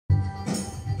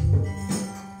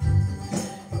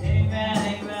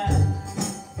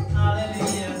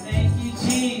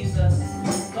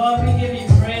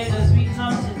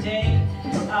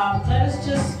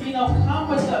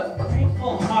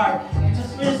heart. We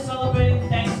just finished celebrating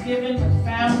Thanksgiving with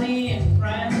family and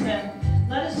friends, and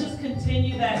let us just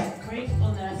continue that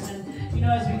gratefulness. And you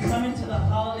know, as we come into the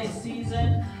holiday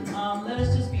season, let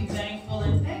us just be thankful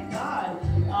and thank God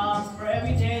for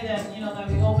every day that that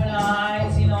we open our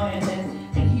eyes,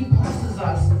 and He blesses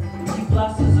us. He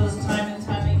blesses us time and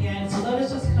time again. So let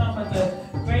us just come with a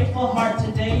grateful heart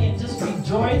today and just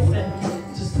rejoice and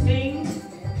just sing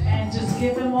and just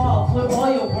give Him all. Put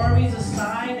all your worries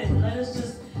aside and let us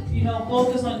just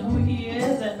focus on who He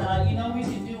is, and we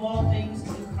can do all things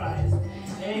through Christ.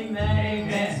 Amen.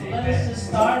 Amen. So let us just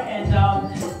start and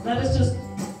let us just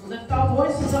lift our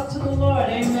voices up to the Lord.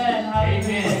 Amen. Hallelujah.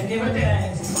 Amen. Give Him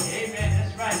thanks. Amen.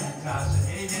 That's right, Natasha.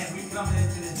 Amen. We coming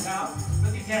into this house.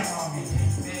 Put the camera on me.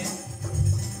 Amen.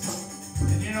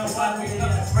 And you know what? We come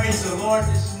to praise the Lord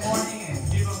this morning and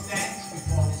give Him thanks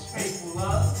for His faithful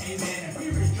love. Amen. And we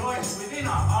rejoice within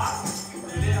our hearts,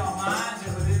 within our minds,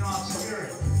 and within our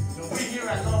spirit. So we here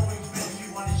at L.W.M.S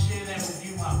Ministry want to share that with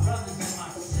you, my brothers and my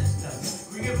sisters.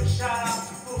 We give a shout out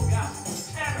to Full Gospel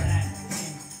Tabernacle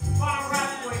in Far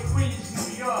Rockaway, Queens,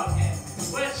 New York, and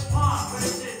West Palm. What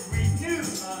is it? Renew.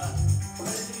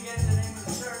 What is it again? The name of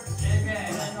the church?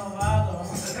 Amen.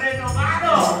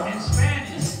 Renovado in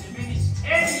Spanish. It means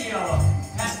Ministerio.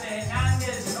 Pastor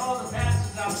Hernandez and all the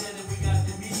pastors out there that we got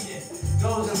to meet, and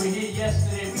those that were here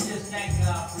yesterday. We just thank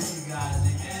God for you guys.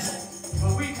 Amen.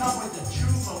 But we come with the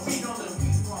truth, but we know that we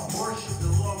want to worship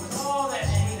the Lord with all that's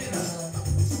within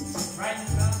us. Right,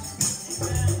 Natasha?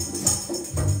 Amen.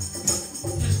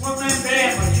 Just one man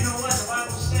band, but you know what? The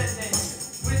Bible says that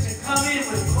we're to come in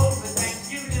with hope and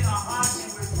thanksgiving in our hearts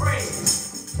and with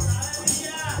praise.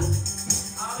 Hallelujah.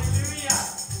 Hallelujah.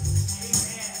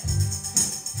 Amen.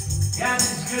 God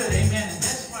is good. Amen. And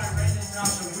that's why right now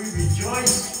we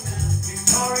rejoice.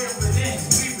 Victoria within.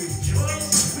 We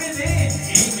rejoice within.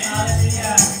 Amen.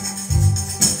 Hallelujah.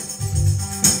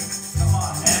 Come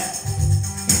on, man.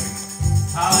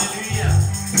 Hallelujah.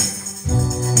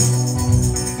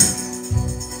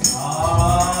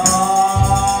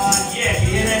 Yeah, you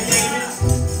hear that, David?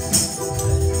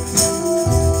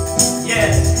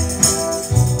 Yes.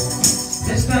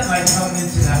 It's not like coming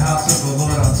into the house of the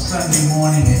Lord on Sunday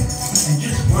morning and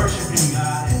just worshiping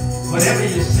God, and whatever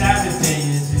your Sabbath day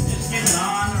is, and just giving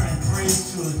honor and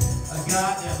praise to a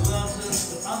God that loves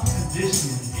us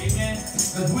unconditionally. Amen.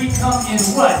 Because we come in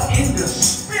what? In the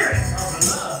spirit of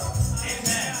love.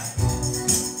 Amen.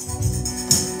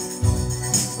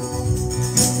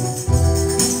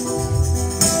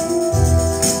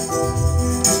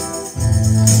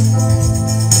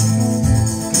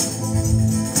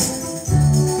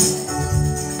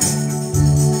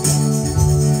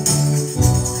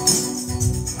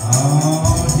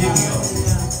 Oh, here we go.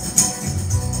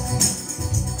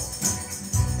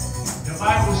 The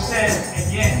Bible says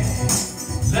again,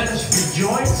 let us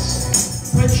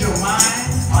rejoice. Put your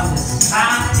mind on the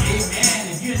side. Amen.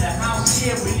 If you're in the house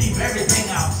here, we leave everything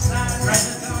outside,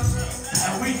 right?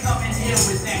 And we come in here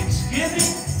with thanksgiving,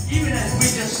 even as we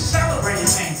just celebrated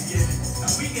Thanksgiving.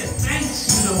 And we give thanks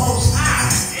to the Most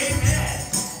High. Amen.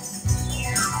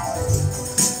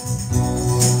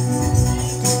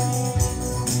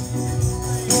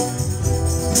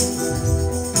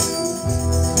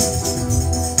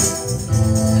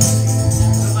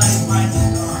 Somebody's mind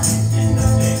is gone. End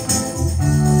of day.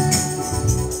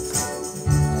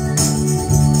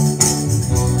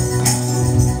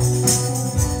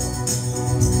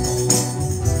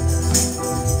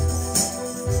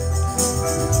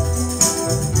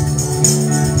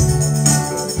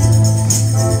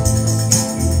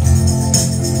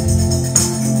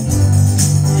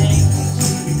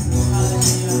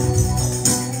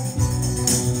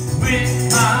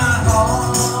 With my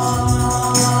heart,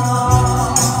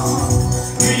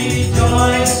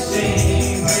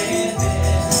 rejoicing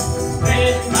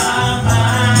with my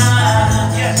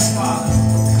mind. Yes, Father,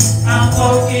 I'm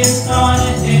focused on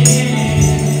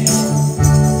Him.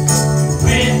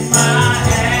 With my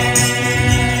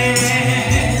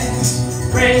hands,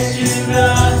 praise to the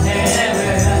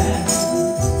heaven.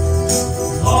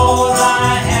 All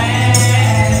I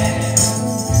have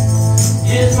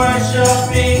is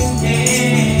worshiping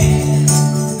Him.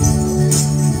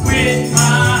 With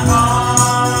my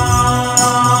heart,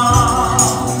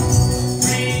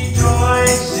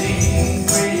 rejoicing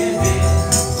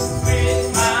with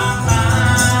my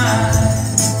mind,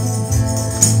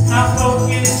 I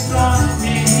focus on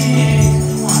Him.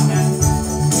 Come on now.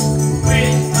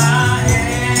 With my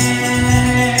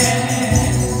hands,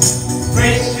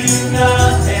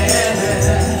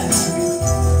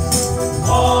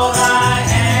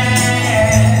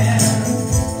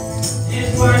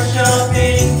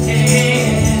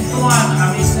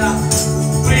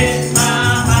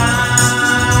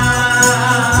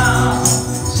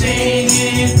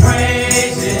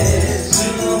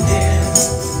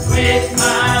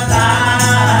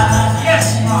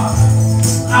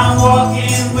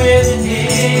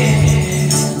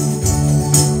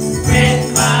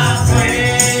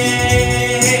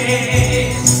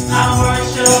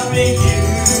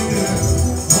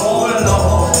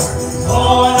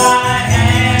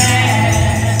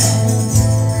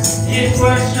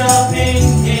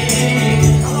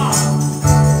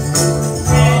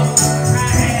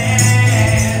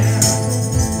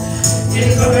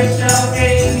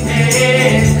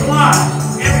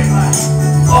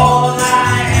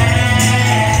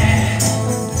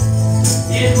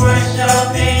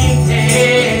 worshiping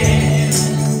Him.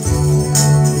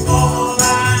 All I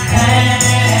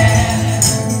have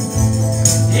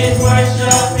is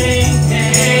worshiping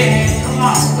Him. Come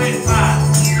on, with my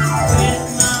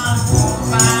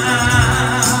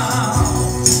mouth,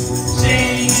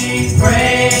 singing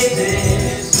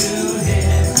praises to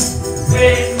Him.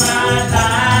 With my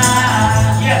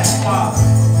life, yes, Father,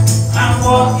 I'm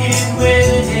walking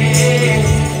with Him.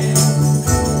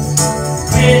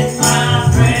 With my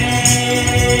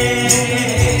praise,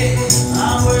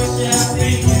 I'm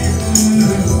worshiping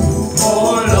You,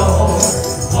 oh Lord.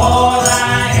 All I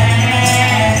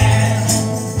am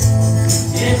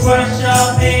is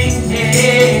worshiping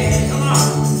Him. Come on.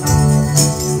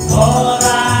 All I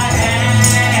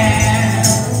am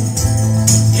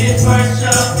is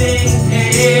worshiping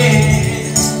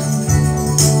Him.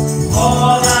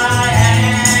 All I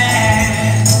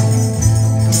am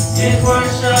is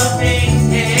worshiping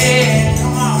Him.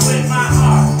 Come on, with my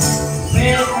heart.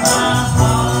 With my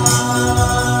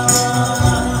heart,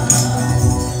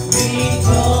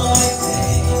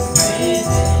 rejoicing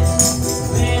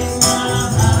with my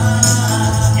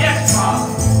heart. Yes,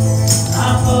 Father.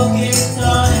 I'm focused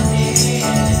on Him.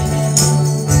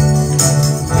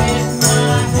 With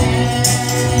my hand,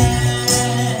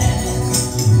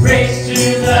 raise to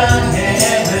the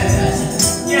heavens.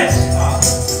 Yes,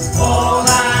 Father. All I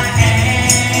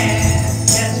am,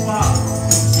 yes, Father,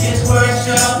 is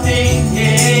worshiping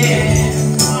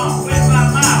Him. Come on, with my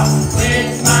mouth,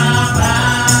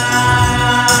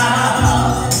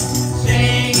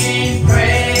 singing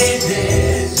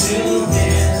praises to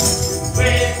Him.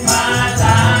 With my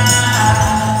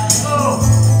life, oh,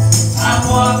 I'm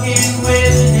walking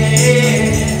with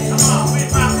Him. Come on, with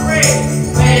my praise,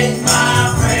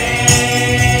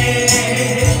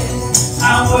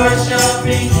 I'm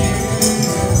worshiping You,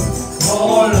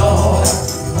 oh Lord.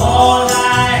 All I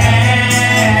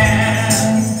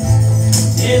am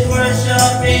is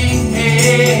worshiping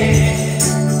Him.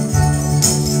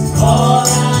 All I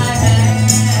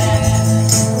am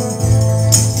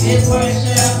is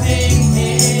worshiping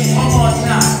Him. One more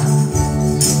time.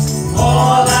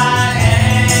 All I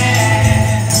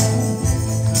am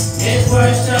is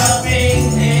worshiping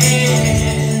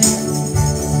Him.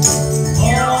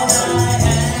 All I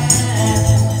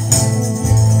am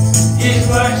is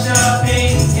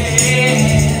worshiping Him.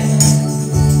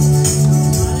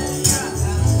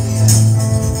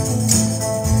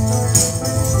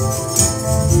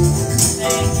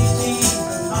 Thank you,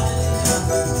 Jesus. Hallelujah.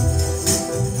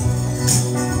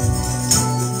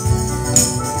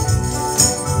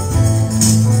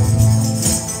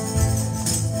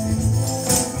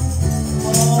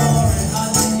 Glory,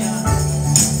 hallelujah.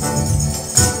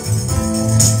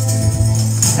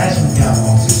 That's what God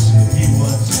wants us to do. He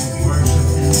wants to worship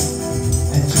Him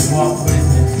and to walk with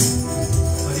Him.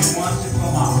 But He wants it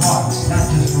from our hearts, not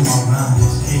just from our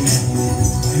minds. Amen.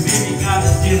 And maybe God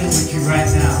is dealing with you right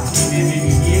now. Amen.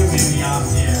 Maybe here, maybe out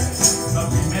there.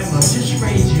 But remember, just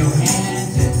raise your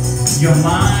hands and your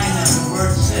mind, as the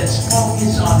word says,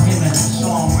 focus on Him, as the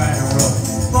songwriter wrote.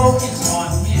 Focus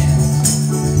on Him.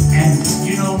 And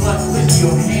you know what? With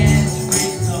your hands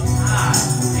raised up high.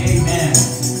 Amen.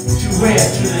 To where?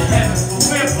 To the heavens. For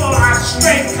wherefore our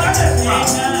strength cometh from.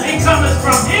 It cometh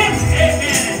from Him.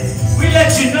 Amen. We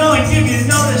let you know and give you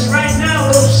notice right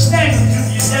now, those statements of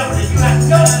your devil, that you have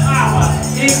no power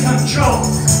in control.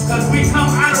 Because we come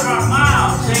out of our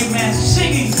mouths, amen,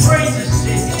 singing praises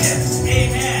to Him.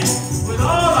 Amen. With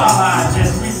all our lives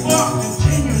as we walk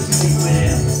continuously with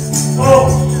Him.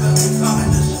 Oh, let we come in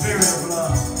the spirit of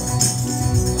love.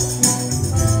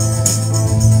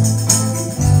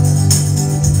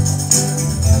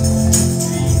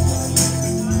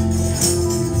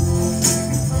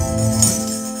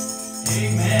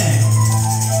 Amen.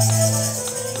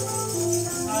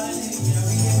 Hallelujah.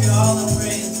 We give You all the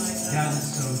praise, my God. God is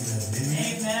so good.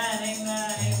 Amen. Amen.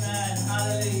 Amen. Amen.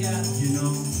 Hallelujah. You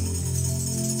know,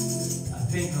 I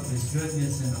think of His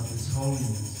goodness and of His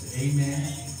holiness.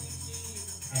 Amen.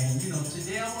 And you know,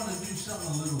 today I want to do something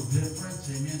a little different.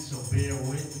 Amen. So bear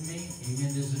with me.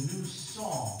 Amen. There's a new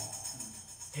song.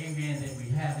 Amen. That we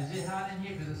have. Is it hot in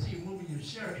here? Because I see you moving your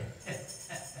shirt.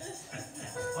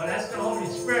 Oh, that's the Holy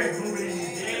Spirit moving in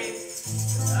you, Dave.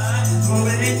 It's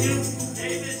moving in you,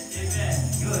 David. Amen.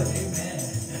 Good. Amen.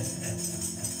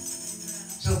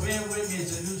 So bear with me.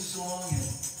 It's a new song, and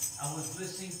I was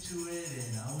listening to it,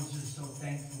 and I was just so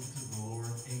thankful to the Lord.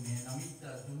 Amen. I mean,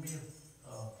 do me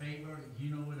a favor. Do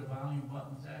you know where the volume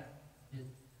button's at?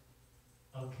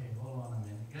 Okay, hold on a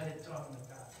minute. Go ahead, talking to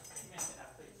God. Amen.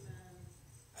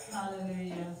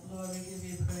 Hallelujah. Lord, we give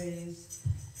You praise.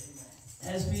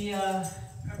 as we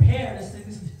prepare to sing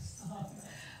this song,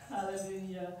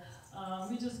 hallelujah,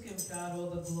 we just give God all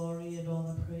the glory and all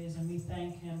the praise, and we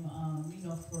thank Him,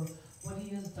 for what He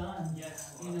has done.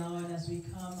 Yes, And as we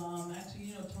come,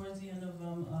 actually, towards the end of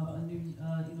a new,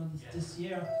 this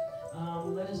year,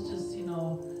 let us just,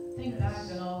 think back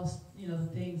on all, the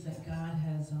things that God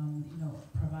has,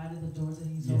 provided, the doors that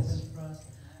He's opened for us,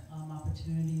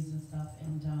 opportunities and stuff,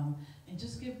 and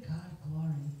just give God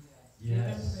glory. Give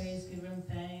Him praise, give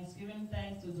Him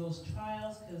thanks through those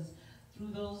trials, because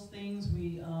through those things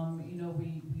we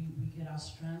get our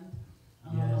strength.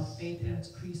 Our faith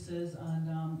increases,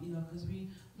 and because we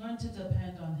learn to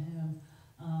depend on Him,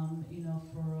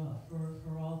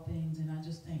 for all things. And I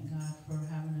just thank God for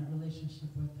having a relationship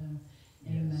with Him.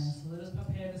 Amen. So let us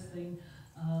prepare to sing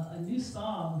a new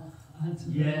song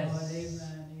unto the Lord.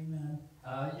 Amen. Amen.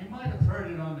 You might have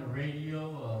heard it on the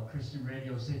radio, Christian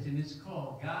radio station. It's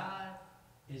called "God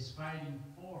is Fighting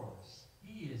for Us."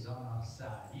 He is on our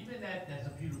side. Even that's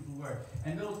a beautiful word.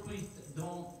 And those, please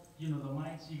don't, the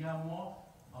mics, you got them off?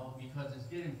 Because it's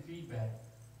getting feedback.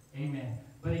 Amen.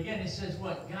 But again, it says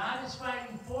what? God is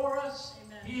fighting for us.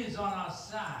 Amen. He is on our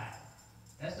side.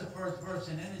 That's the first verse.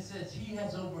 And then it says He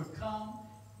has overcome.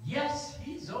 Yes,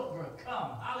 He's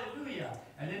overcome. Hallelujah.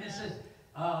 And then it says,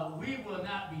 we will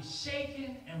not be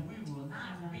shaken and we will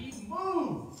not be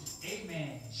moved.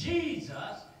 Amen.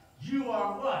 Jesus, you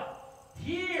are what?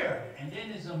 Here. And then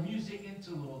there's a music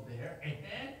interlude there.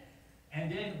 Amen.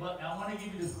 And then, but I want to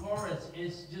give you the chorus.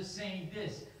 It's just saying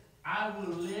this: I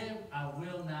will live, I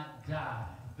will not die.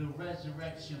 The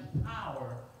resurrection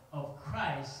power of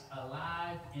Christ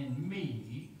alive in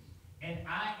me. And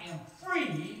I am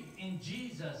free in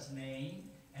Jesus' name.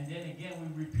 And then again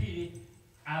we repeat it: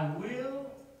 I will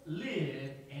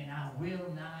live and I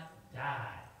will not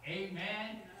die.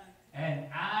 Amen. And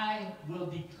I will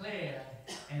declare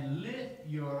and lift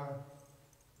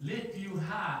you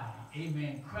high.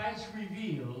 Amen. Christ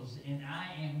reveals, and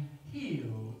I am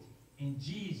healed in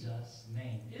Jesus'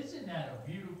 name. Isn't that a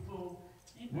beautiful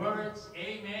words?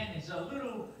 Amen. It's a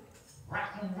little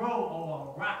rock and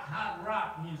roll or hot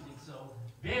rock music, so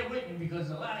bear with me because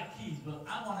a lot of keys. But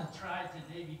I want to try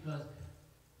today because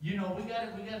we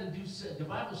gotta do. The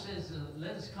Bible says,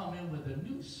 let us come in with a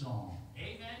new song.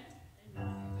 Amen.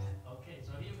 Amen. Okay,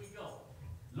 so here we go.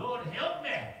 Lord, help me.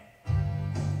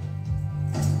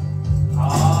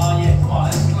 Oh, yeah, come on,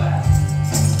 let's clap.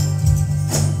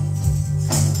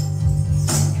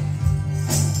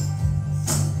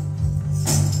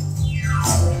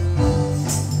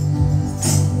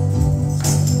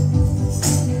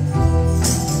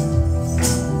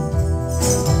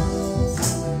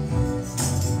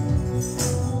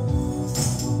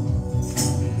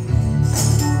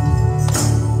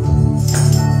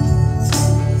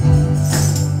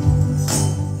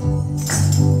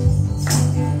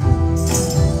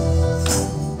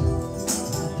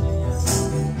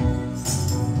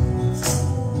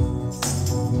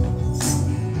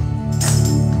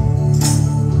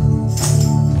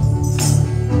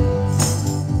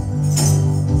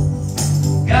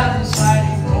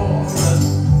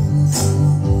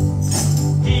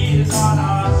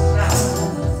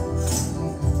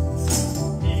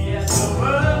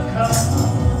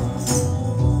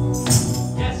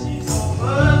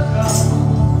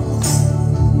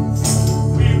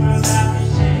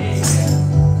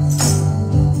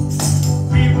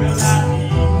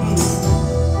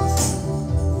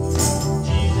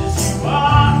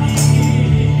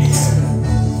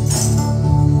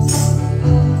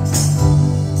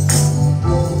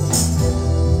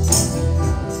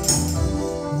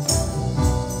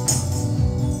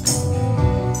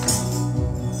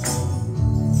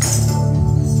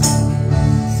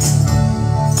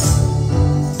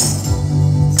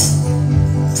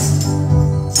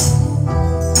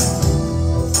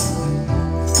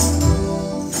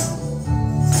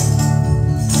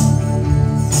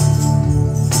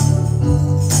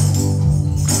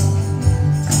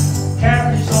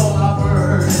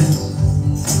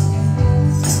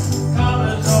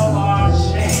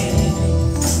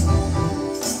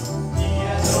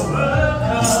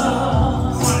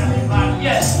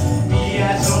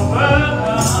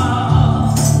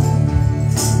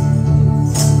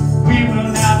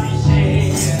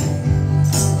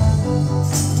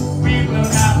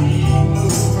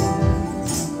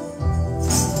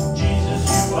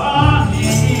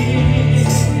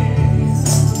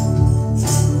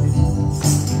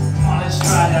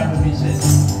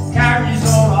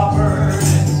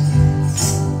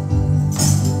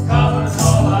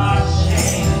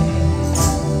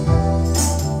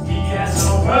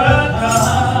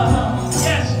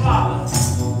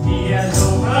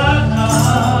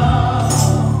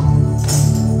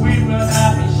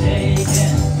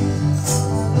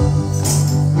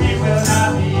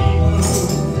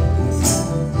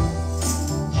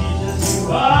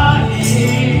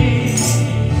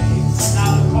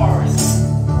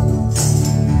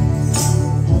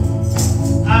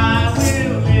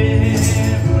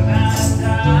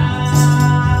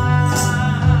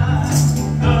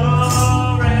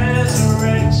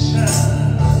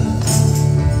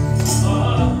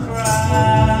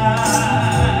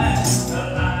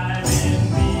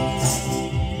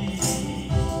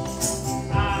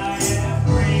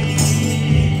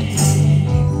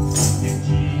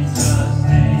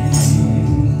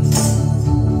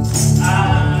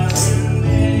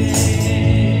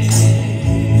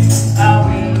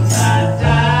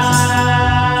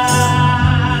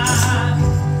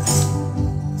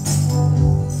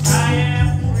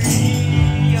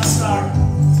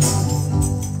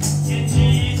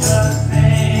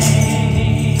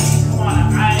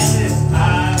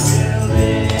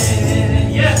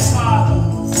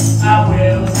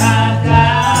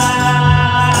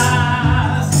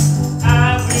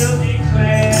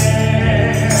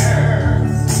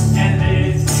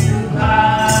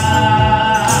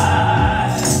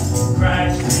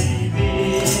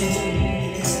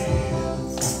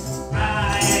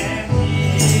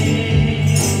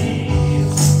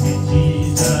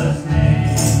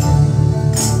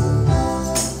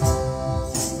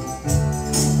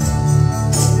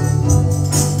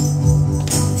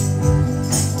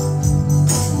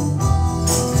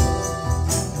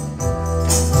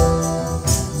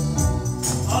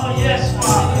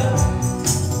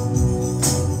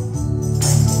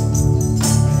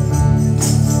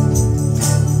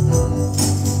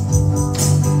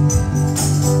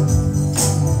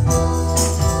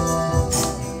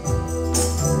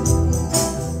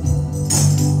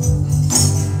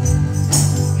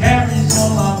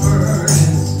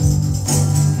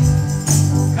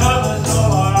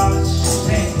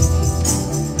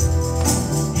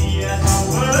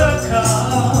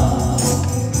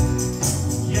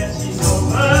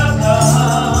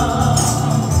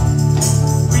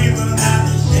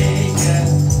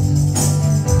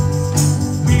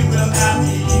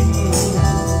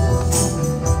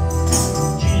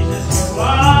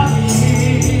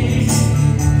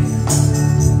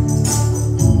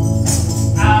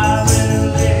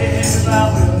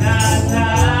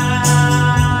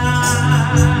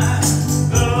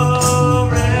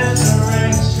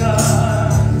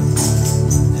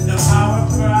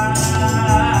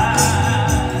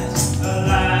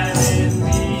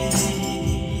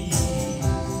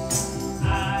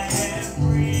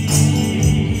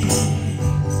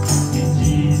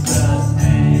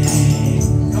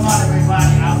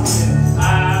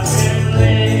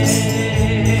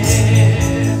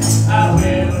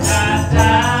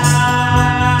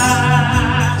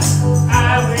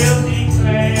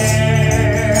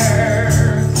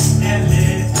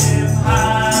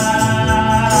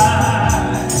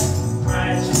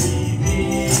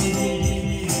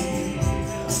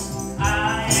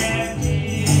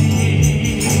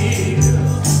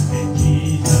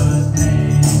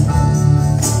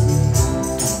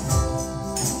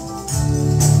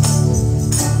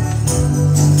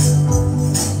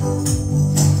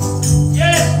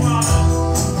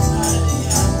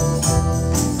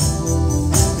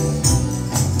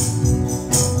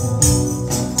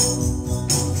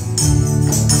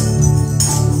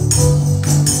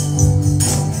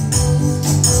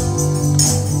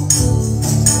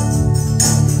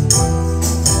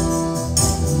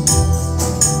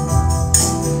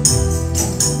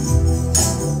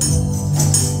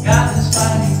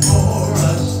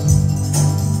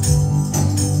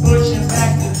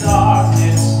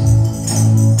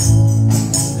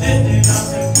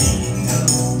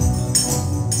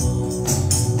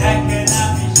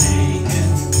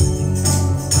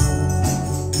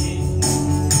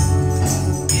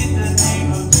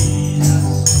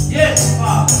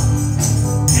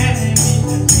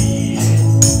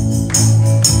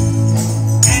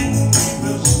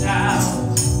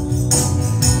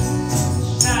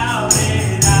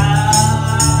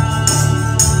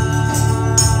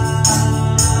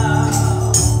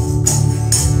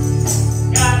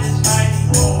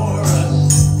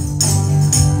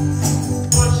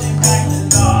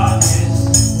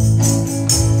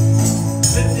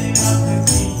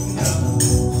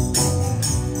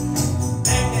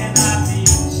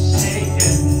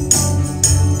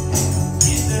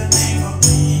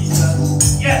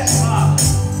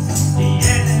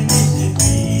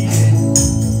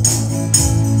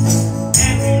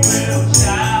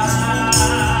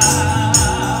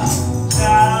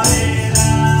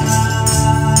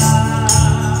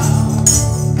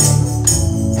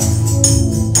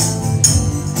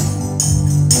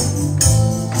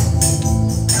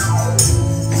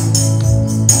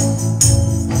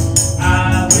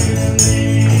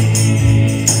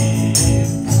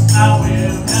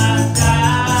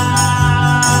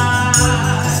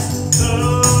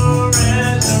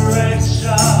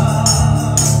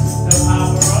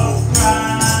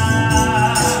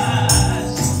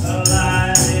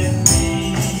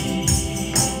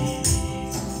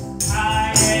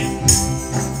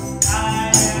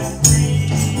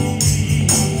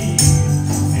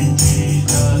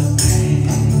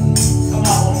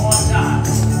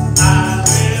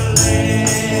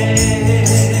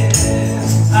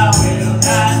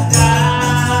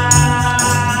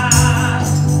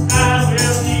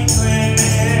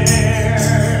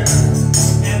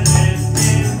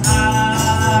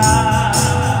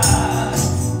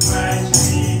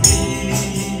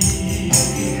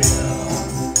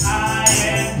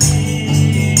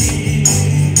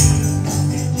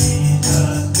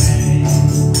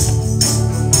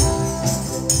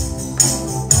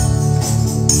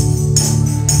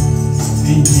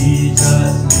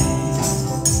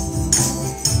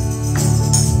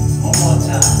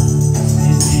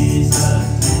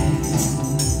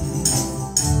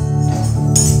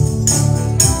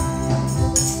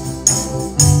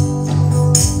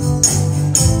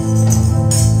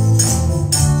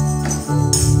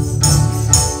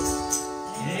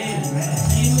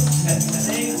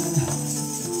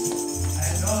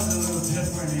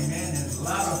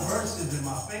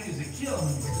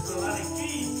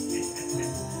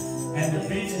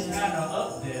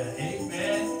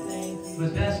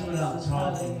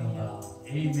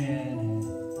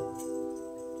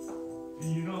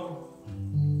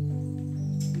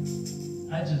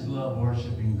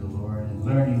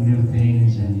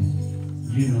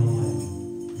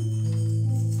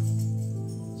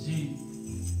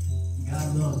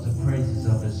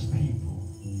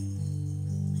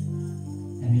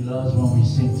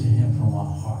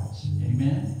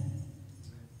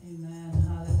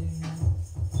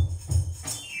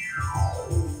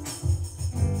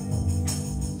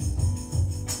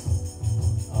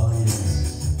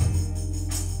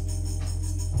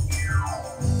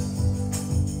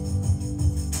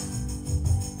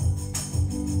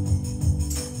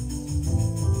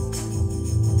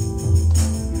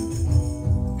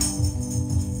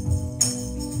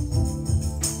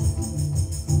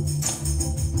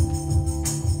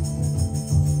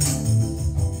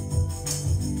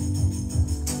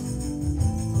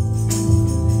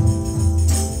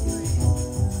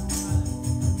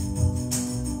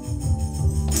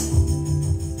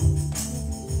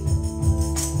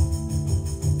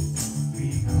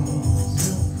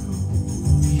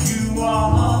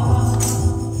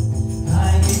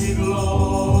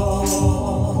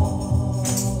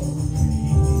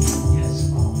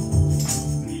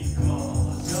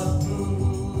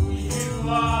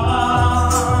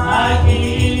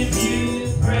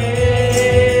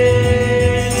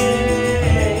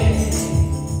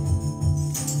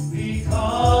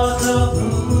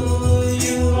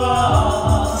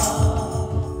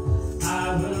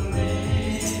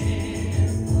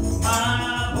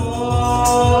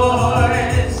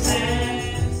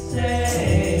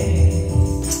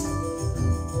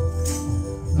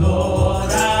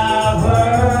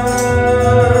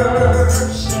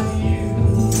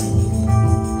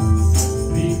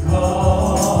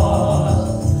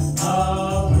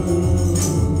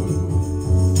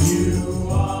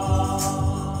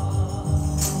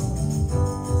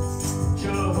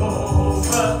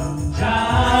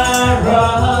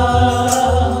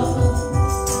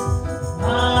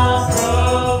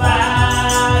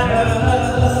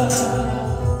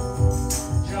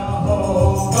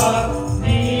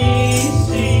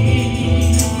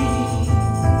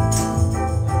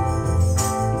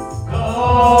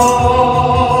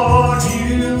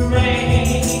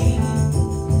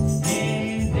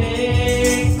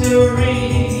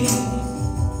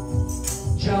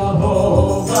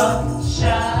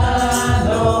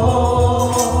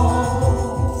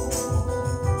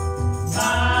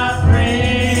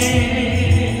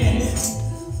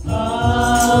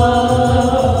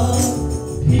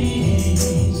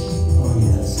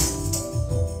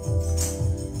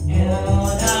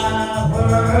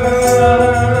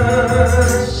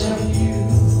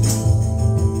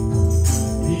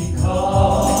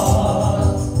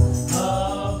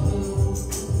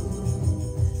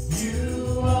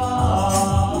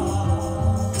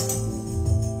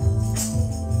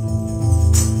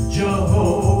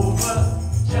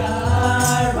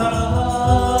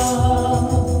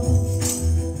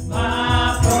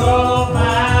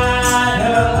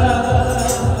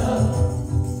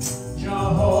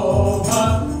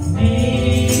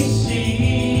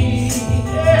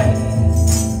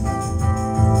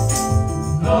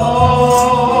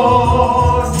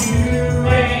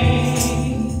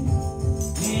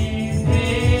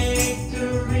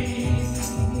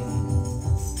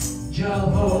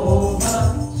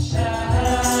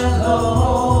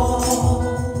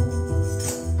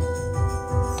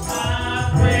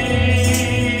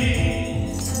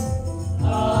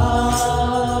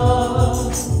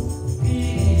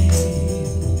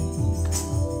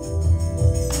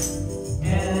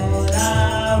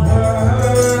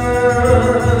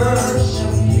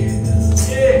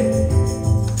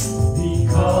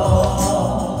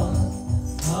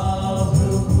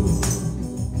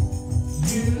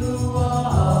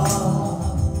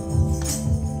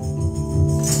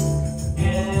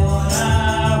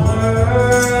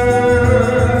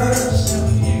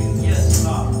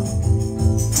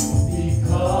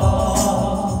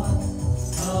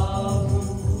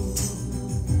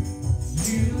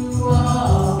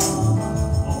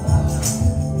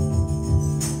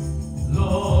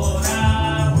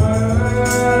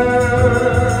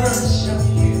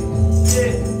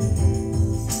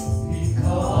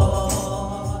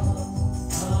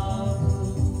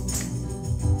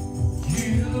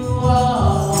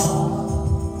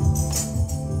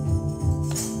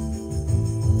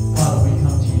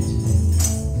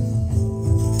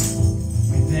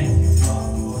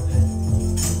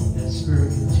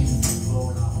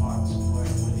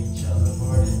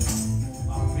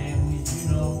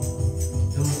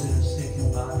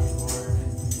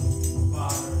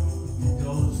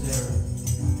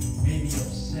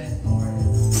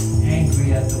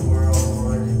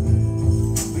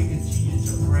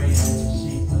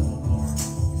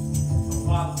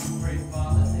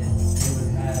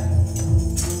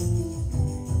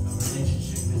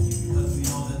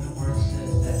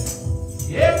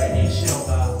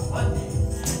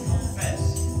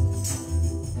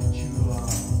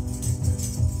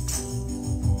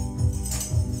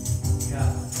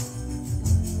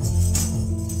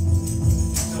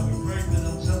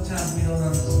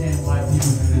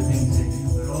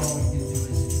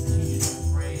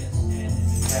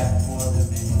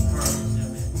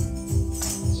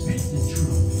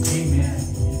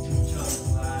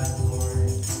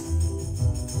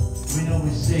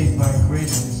 saved by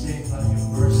grace. We're saved by your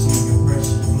mercy and your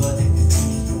precious blood that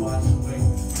continues to wash away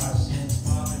our sins,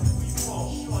 Father. If we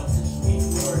fall short this week,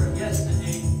 Lord, or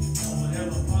yesterday, or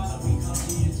whatever, Father, we come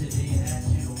to you today and ask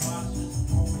you to wash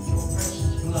us with your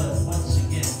precious blood once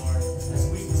again, Lord, as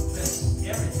we confess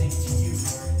everything to you,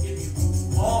 Lord, and give you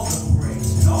all the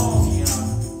praise and all the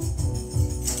honor.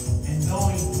 And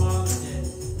knowing, Father, that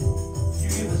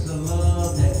you give us a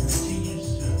love that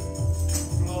continues to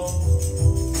flow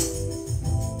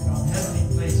from heavenly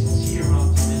places here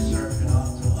onto this earth and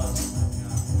onto us, my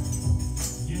God.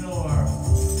 You know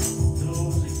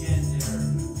those again that are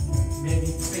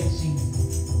maybe facing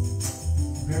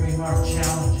very hard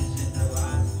challenges in their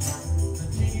lives, Lord.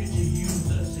 Continue to use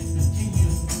us and continue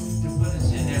to put us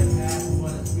in their path,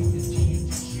 Lord, as we continue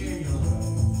to share your love.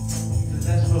 Because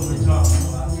that's what we're talking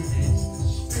about today. It's the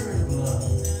spirit of love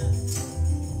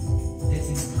that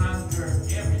can conquer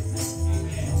everything.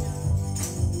 Amen.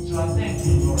 So I thank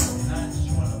you, Lord, and I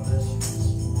just want to bless you this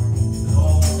morning with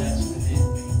all that's within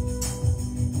me.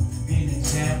 Be an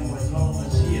example as all of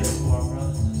us here to our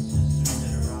brothers and sisters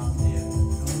that are out there. And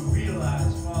we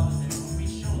realize, Father, that when we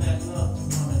show that love to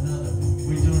one another,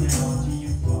 we're doing it unto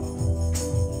you, Father.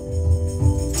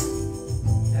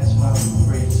 That's why we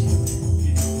praise you and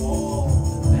give you all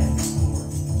the thanks, Lord.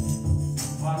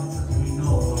 Father, because we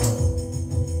know, Lord,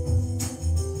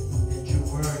 that your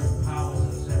word empowers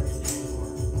us every day,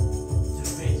 Lord, to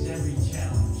face every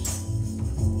challenge.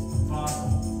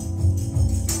 Father,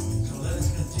 so let us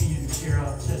continue to share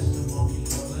our testimony,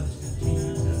 Lord. Let us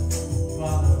continue to,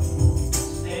 Father,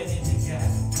 stand in the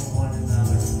gap for one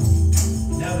another.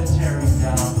 Never tearing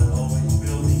down, but always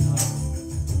building up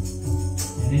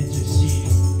and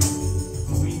interceding.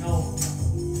 For we know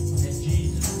that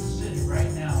Jesus is sitting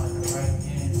right now at the right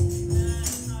hand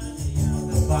of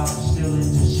the Father, still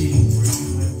interceding for you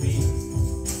and me.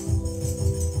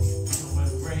 So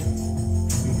we're grateful.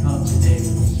 We come today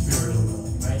with the spirit of love.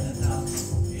 Right now,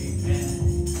 amen,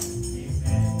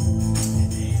 amen,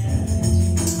 and amen.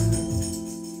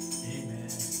 Amen.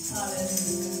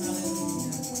 Hallelujah,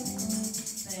 hallelujah.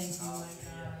 Thank you, my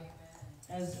God.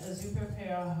 As you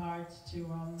prepare our hearts to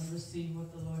receive what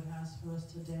the Lord has for us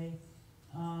today,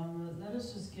 let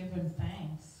us just give him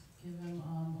thanks. Give him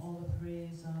all the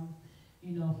praise,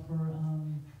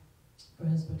 for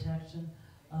his protection,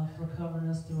 for covering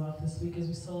us throughout this week. As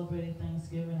we celebrated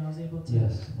Thanksgiving, I was able to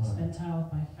spend time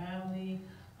with my family.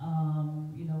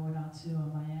 Went out to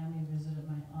Miami, visited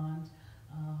my aunt.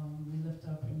 We lift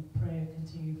up in prayer,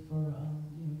 continue for,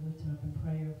 lifting up in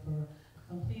prayer for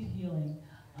complete healing.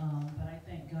 But I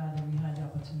thank God that we had the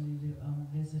opportunity to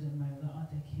visit my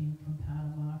aunt that came from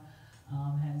Panama.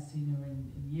 Hadn't seen her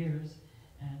in years,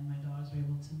 and my daughters were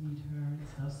able to meet her and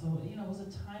stuff. So, it was a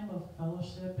time of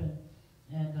fellowship and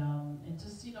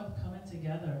just, coming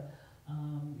together,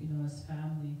 as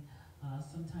family.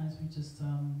 Sometimes we just,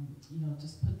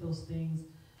 just put those things,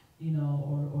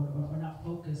 or not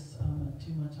focus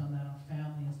too much on that, on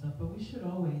family and stuff. But we should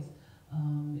always,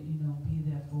 be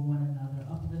there for one another,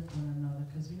 uplift one another,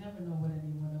 because we never know what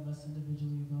any one of us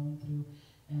individually are going through.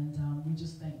 And we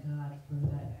just thank God for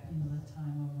that, that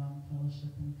time of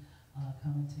fellowship and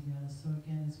coming together. So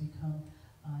again, as we come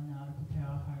now to prepare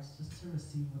our hearts just to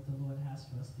receive what the Lord has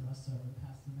for us through our servant,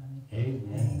 Pastor Benny.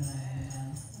 Amen.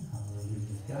 Amen.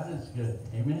 Hallelujah. God is good.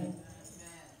 Amen. Amen.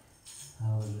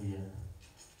 Hallelujah.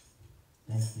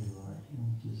 Thank you, Lord.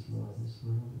 Just Lord, this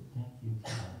little bit. Thank you,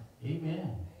 God.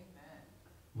 Amen. Amen.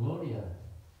 Gloria.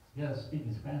 You gotta speak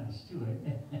in Spanish too,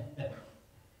 amen.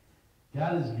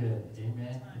 God is good.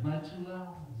 Amen. Am I too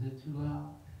loud? Is it too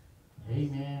loud?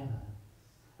 Amen.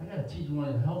 I gotta teach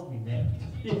one to help me, man.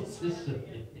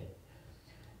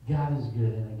 God is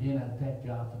good. And again, I thank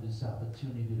God for this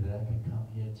opportunity that I can come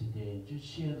here today and just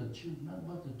share the truth. Nothing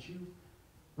but the truth.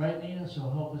 Right, Nina? So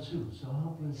help us who? So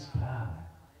help us God.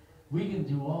 We can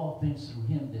do all things through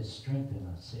him that strengthen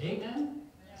us. Amen?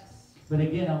 Yes. But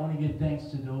again, I want to give thanks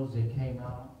to those that came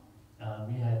out.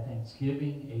 We had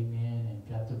Thanksgiving, amen, and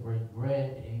got to break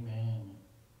bread, amen.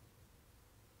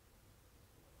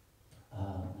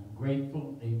 I'm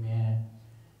grateful, amen,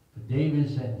 for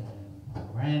Davis and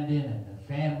Brandon and the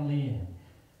family and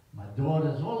my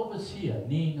daughters, all of us here,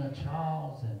 Nina,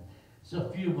 Charles, and it's a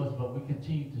few of us, but we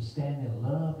continue to stand in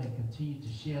love and continue to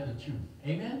share the truth.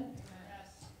 Amen?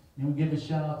 And we give a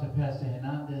shout out to Pastor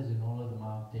Hernandez and all of them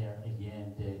out there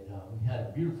again. That we had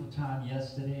a beautiful time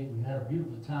yesterday. We had a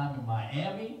beautiful time in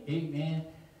Miami. Amen.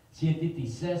 See Titi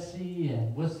Ceci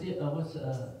and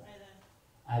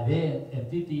Ade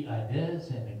and Titi Ades,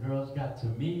 and the girls got to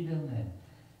meet him,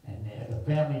 and the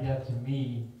family got to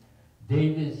meet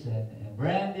Davis and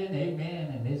Brandon.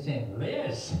 Amen. And they saying,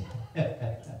 Liz.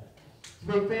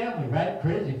 Big family, right?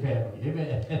 Crazy family.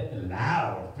 Amen.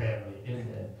 Loud family.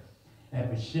 Amen.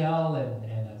 And Michelle and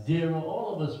Adira,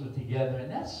 all of us were together,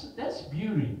 and that's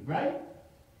beauty, right?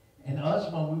 And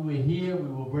us, when we were here, we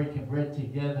were breaking bread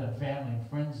together on Family and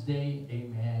Friends Day.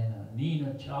 Amen.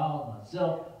 Nina, Charles,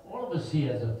 myself, all of us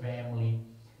here as a family,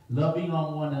 loving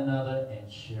on one another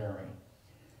and sharing.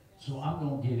 So I'm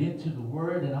going to get into the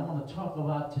Word, and I want to talk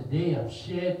about today. I've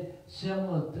shared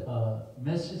similar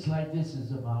message like this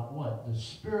is about what? The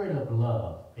spirit of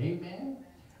love. Amen.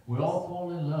 We all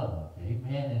fall in love.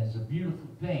 Amen. And it's a beautiful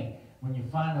thing when you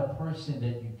find a person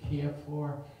that you care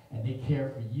for, and they care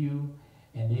for you,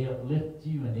 and they uplift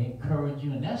you, and they encourage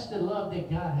you. And that's the love that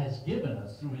God has given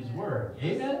us through His Word.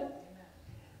 Amen.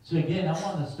 So again, I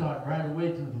want to start right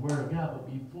away through the Word of God.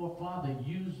 But before, Father,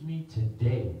 use me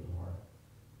today, Lord.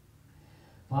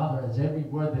 Father, as every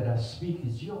word that I speak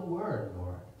is your word,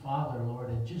 Lord. Father, Lord,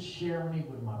 and just sharing it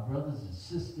with my brothers and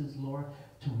sisters, Lord,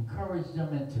 to encourage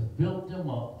them and to build them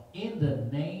up in the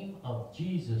name of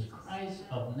Jesus Christ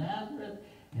of Nazareth.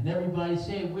 And everybody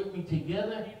say it with me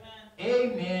together.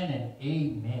 Amen, amen and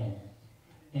amen.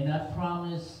 And I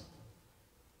promise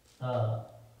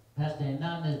Pastor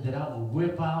Hernandez that I will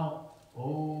whip out,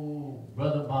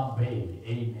 Brother Bombay.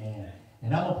 Amen.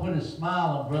 And I'm going to put a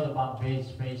smile on Brother Bombay's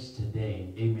face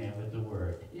today. Amen. With the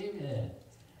word. Amen. Amen.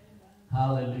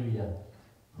 Hallelujah.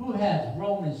 Who has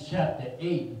Romans chapter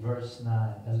 8, verse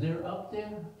 9? Is there up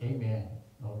there? Amen.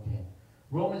 Okay.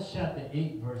 Romans chapter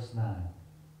 8, verse 9.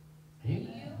 Amen.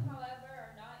 You, however,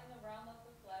 are not in the realm of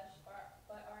the flesh,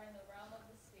 but are in the realm of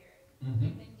the Spirit.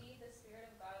 Mm-hmm. If indeed the Spirit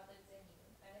of God lives in you.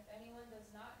 And if anyone does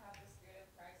not have the Spirit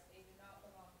of Christ, they do not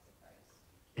belong to Christ.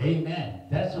 Amen.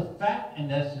 That's a fact and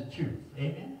that's the truth.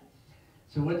 Amen.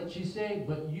 So what did she say?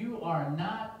 But you are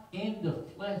not in the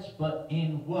flesh, but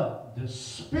in what? The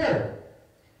Spirit.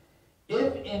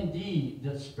 If indeed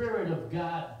the Spirit of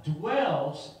God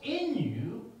dwells in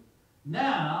you,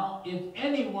 now if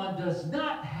anyone does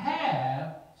not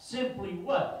have simply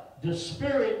what? The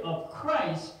Spirit of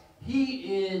Christ, he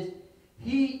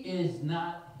is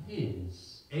not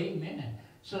his. Amen.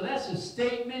 So that's a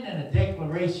statement and a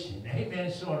declaration,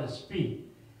 amen, so to speak.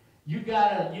 You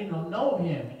got to, know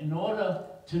him in order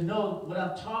to know what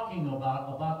I'm talking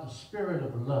about the spirit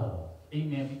of love.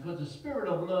 Amen. Because the spirit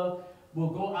of love will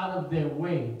go out of their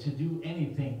way to do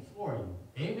anything for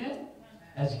you. Amen.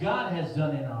 As God has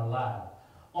done in our lives.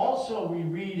 Also, we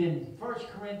read in 1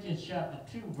 Corinthians chapter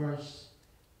 2, verse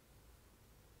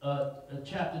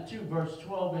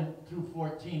 12 and through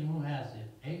 14. Who has it?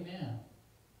 Amen.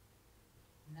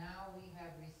 Now we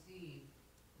have received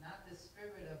not the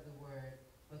spirit of the word,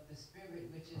 but the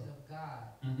Spirit which is of God,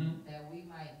 that we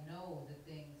might know the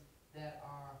things that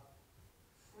are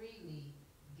freely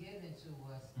given to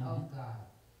us of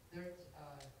God.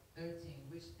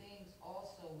 13, which things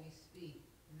also we speak,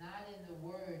 not in the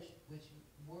words which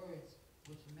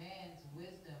man's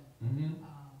wisdom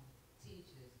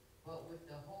teaches, but with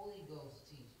the Holy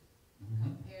Ghost teaches,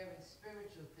 comparing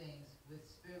spiritual things with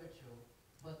spiritual.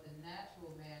 But the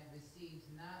natural man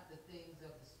receives not the things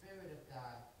of the Spirit of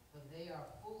God, for they are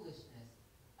foolishness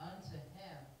unto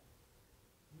him.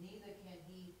 Neither can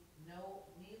he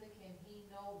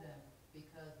know them,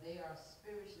 because they are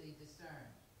spiritually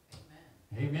discerned.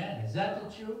 Amen. Amen. Is that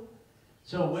the truth?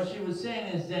 So what she was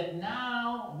saying is that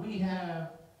now we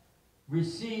have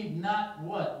received not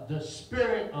what? The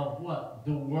spirit of what?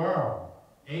 The world.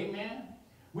 Amen.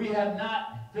 We have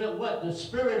not felt what? The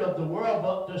spirit of the world,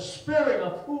 but the spirit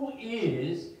of who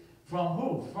is from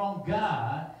who? From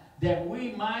God, that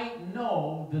we might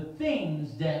know the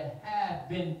things that have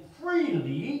been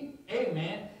freely,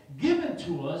 amen, given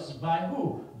to us by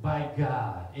who? By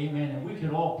God. Amen. And we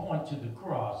could all point to the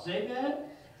cross. Amen.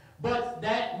 But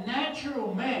that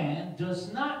natural man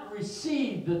does not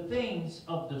receive the things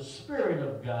of the Spirit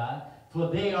of God, for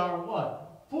they are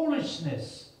what?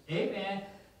 Foolishness. Amen.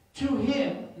 To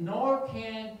him, nor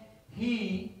can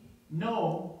he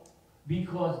know,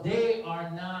 because they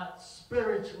are not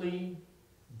spiritually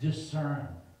discerned.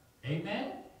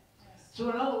 Amen? So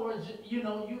in other words, you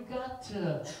got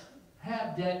to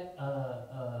have that,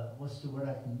 what's the word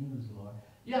I can use, Lord?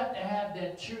 You have to have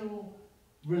that true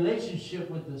relationship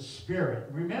with the Spirit.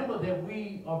 Remember that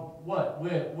we are what?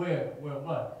 We're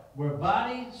what? We're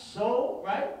body, soul,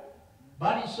 right?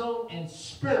 Body, soul, and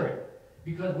spirit.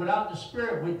 Because without the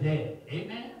Spirit, we're dead.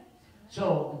 Amen?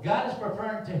 So God is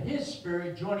referring to his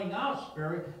Spirit, joining our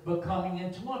spirit, but coming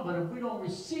into one. But if we don't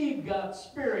receive God's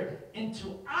Spirit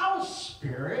into our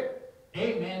spirit,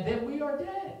 amen, then we are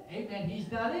dead. Amen.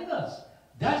 He's not in us.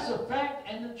 That's a fact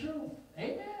and the truth.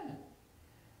 Amen.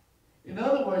 In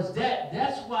other words,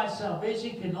 that's why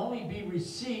salvation can only be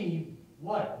received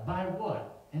What? By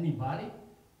what? Anybody?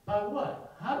 By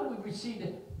what? How do we receive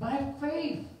it? By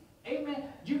faith. Amen.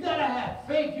 You got to have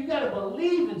faith. You got to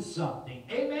believe in something.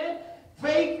 Amen.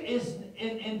 Faith is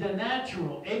in the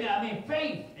natural. Amen. I mean,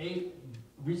 faith.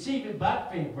 Receive it by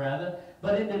faith, rather.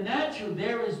 But in the natural,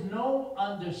 there is no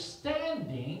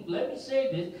understanding. Let me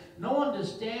say this. No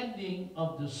understanding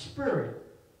of the Spirit.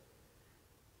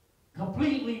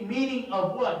 Completely meaning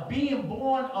of what? Being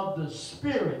born of the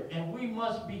Spirit. And we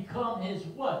must become his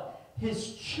what?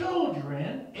 His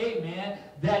children. Amen.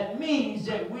 That means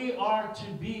that we are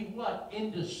to be what?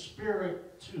 In the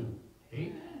Spirit too.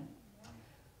 Amen.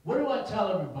 What do I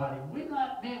tell everybody? We're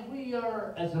not, man, we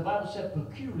are, as the Bible said,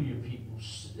 peculiar people.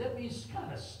 That means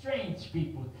kind of strange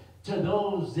people to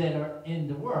those that are in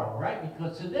the world, right?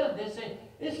 Because to them, they say,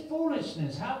 it's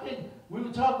foolishness. How can, we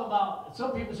were talking about,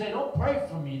 some people say, don't pray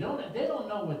for me. They don't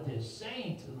know what they're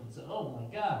saying to them. So, oh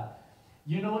my God.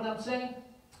 You know what I'm saying?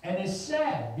 And it's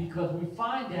sad because we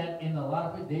find that in a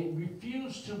lot of people, they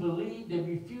refuse to believe, they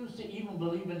refuse to even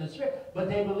believe in the Spirit, but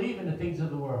they believe in the things of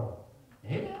the world.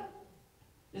 Amen?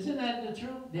 Isn't that the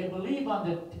truth? They believe on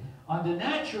the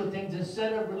natural things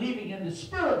instead of believing in the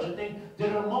spiritual things that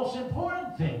are the most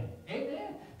important thing.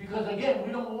 Amen? Because again,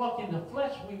 we don't walk in the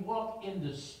flesh, we walk in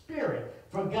the Spirit.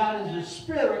 For God is a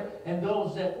Spirit, and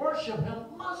those that worship him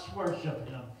must worship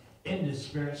him in the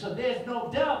Spirit. So there's no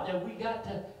doubt that we got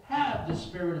to have the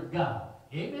Spirit of God.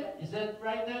 Amen? Is that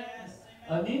right now? Yes.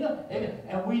 Amen. Nina? Amen.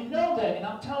 And we know that, and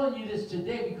I'm telling you this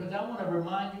today because I want to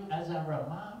remind you as I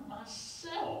remind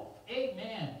myself.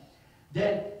 Amen.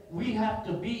 That we have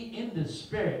to be in the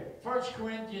Spirit. 1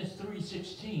 Corinthians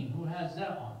 3:16. Who has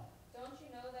that one? Don't you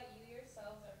know that you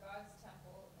yourselves are God's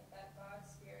temple and that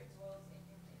God's Spirit dwells in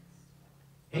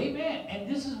your midst? Amen. And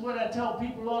this is what I tell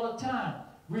people all the time.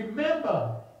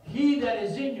 Remember, he that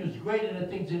is in you is greater than the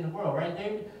things in the world, right,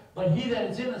 David? But he that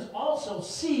is in us also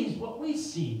sees what we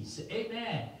see.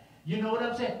 Amen. You know what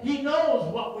I'm saying? He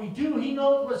knows what we do. He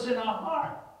knows what's in our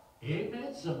heart.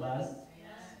 Amen, somebody.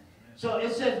 So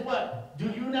it says what? Do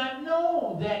you not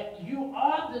know that you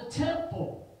are the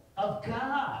temple of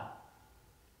God?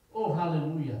 Oh,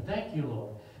 hallelujah. Thank you,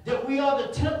 Lord. That we are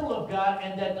the temple of God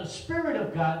and that the Spirit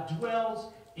of God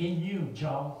dwells in you,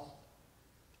 Charles.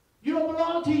 You don't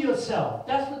belong to yourself.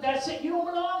 That's what that's it. You don't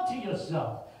belong to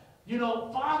yourself. You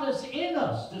know, Father's in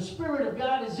us. The Spirit of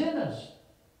God is in us.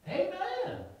 Amen.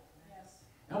 Yes.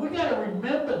 And we got to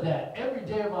remember that every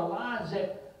day of our lives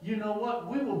that you know what?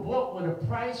 We were bought with a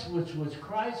price, which was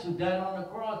Christ who died on the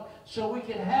cross, so we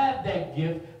can have that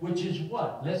gift, which is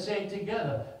what? Let's say it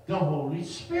together. The Holy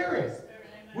Spirit,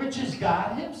 which is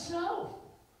God himself.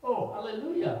 Oh,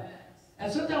 hallelujah.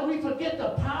 And sometimes we forget the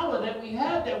power that we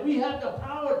have the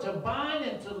power to bind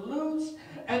and to loose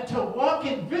and to walk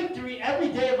in victory every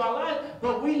day of our life,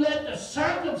 but we let the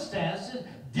circumstances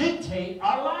dictate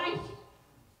our life.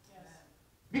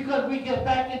 Because we get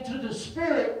back into the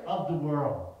spirit of the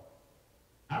world.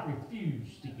 I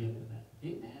refuse to get in that.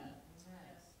 Amen.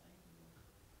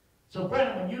 So,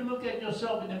 Brandon, when you look at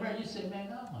yourself in the mirror, you say,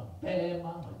 man, I'm a bad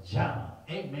mama John.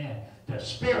 Amen. The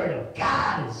Spirit of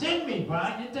God is in me,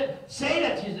 Brian. You say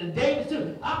that to you, and David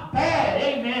too. I'm bad.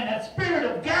 Amen. That Spirit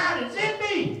of God is in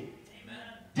me. Amen.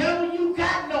 Devil, you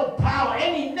got no power.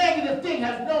 Any negative thing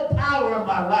has no power in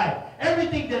my life.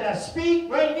 Everything that I speak,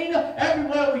 right, Nina?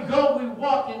 Everywhere we go, we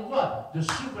walk in what? The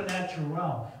supernatural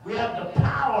realm. We have the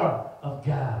power of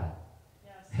God.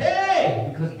 Yes.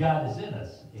 Hey! Because God is in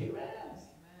us. Amen. Yes.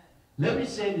 Let me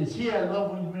say this. Here at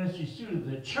L.W.M.S Ministry Studio,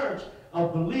 the church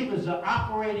of believers are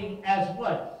operating as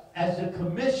what? As the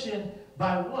commission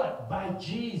by what? By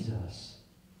Jesus.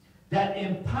 That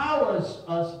empowers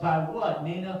us by what,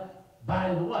 Nina?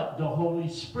 By what? The Holy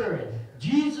Spirit.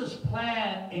 Jesus'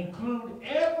 plan include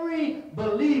every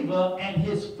believer and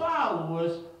his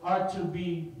followers are to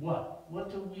be what?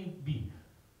 What do we be?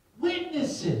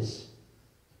 Witnesses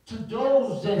to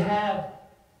those that have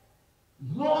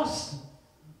lost,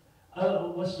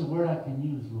 what's the word I can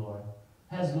use, Lord?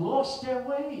 Has lost their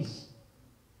ways.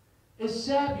 It's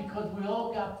sad because we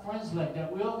all got friends like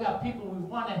that. We all got people we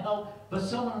want to help, but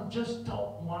some of them just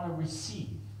don't want to receive.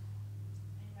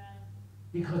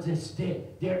 Because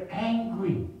they're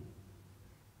angry.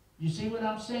 You see what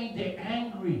I'm saying? They're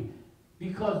angry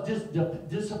because the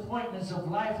disappointments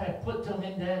of life have put them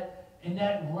in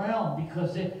that realm.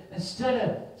 Because instead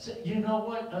of, you know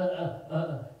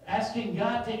what, asking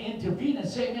God to intervene and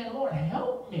say, man, Lord,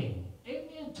 help me.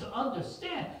 Amen. To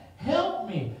understand. Help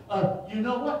me. You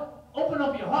know what? Open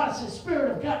up your heart and say,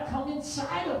 Spirit of God, come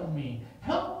inside of me.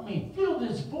 Help me feel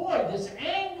this void, this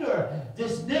anger,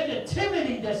 this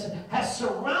negativity that has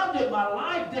surrounded my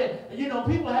life that, you know,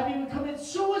 people have even committed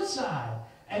suicide.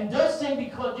 And those things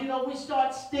because, you know, we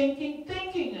start thinking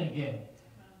again.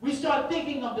 We start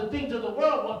thinking of the things of the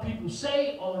world, what people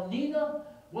say, or Nina,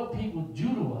 what people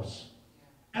do to us.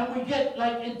 And we get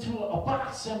like into a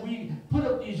box and we put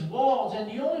up these walls, and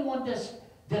the only one that's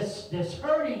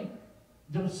hurting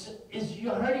is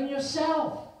you're hurting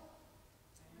yourself.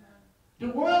 The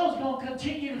world's going to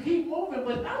continue to keep moving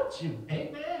without you.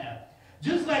 Amen.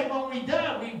 Just like when we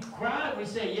die, we cry, we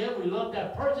say, yeah, we love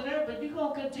that person there, but you're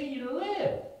going to continue to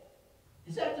live.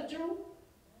 Is that the truth?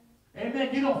 Amen.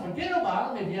 You don't forget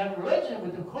about them if you have a relationship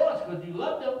with them, of course, because you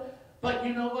love them. But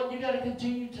you know what? You got to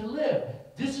continue to live.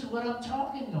 This is what I'm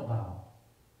talking about.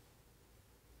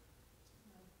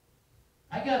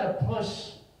 I got to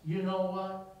push, you know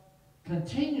what,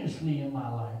 continuously in my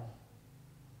life.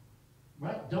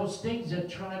 Right? Those things that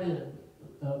try to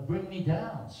bring me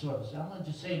down, sort of. I'm going to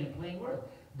just say it in plain words.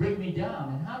 Bring me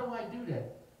down. And how do I do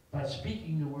that? By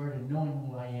speaking the word and knowing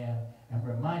who I am and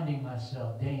reminding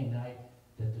myself day and night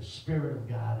that the Spirit of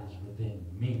God is within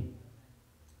me.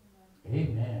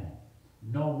 Amen.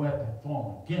 No weapon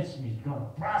formed against me is going to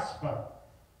prosper.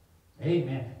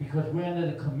 Amen. Because we're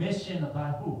under the commission by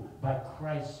who? By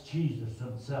Christ Jesus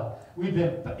himself. We've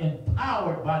been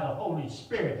empowered by the Holy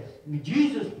Spirit.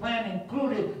 Jesus' plan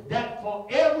included that for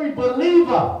every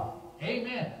believer.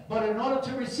 Amen. But in order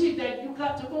to receive that, you've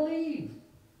got to believe.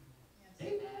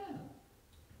 Yes. Amen.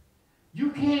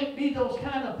 You can't be those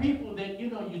kind of people that, you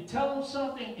know, you tell them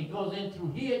something, it goes in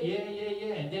through here,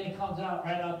 yeah, and then it comes out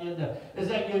right out the other.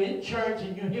 It's like you're in church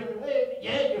and you hear, hey,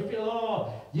 yeah, you feel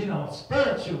all, you know,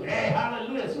 spiritual. Hey,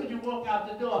 hallelujah. So when you walk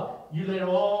out the door, you let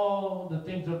all the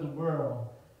things of the world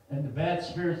and the bad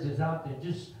spirits that's out there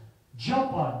just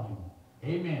jump on you.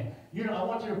 Amen. You know, I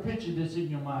want you to picture this in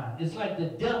your mind. It's like the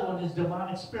devil and his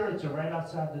demonic spirits are right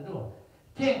outside the door.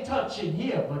 Can't touch in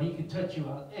here, but he can touch you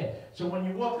out there. So when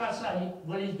you walk outside,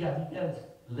 what he's got? He got his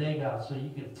leg out so you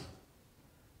can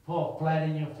fall flat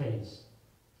in your face.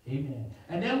 Amen.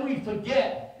 And then we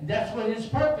forget, and that's what his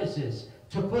purpose is,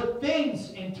 to put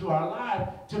things into our life,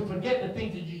 to forget the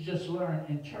things that you just learned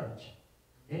in church.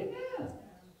 Amen.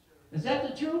 Is that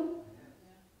the truth?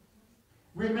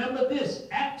 Remember this,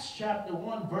 Acts chapter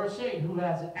 1, verse 8. Who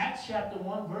has it? Acts chapter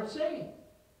 1, verse 8.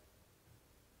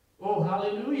 Oh,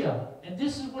 hallelujah. And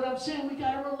this is what I'm saying. We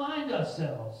got to remind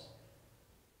ourselves.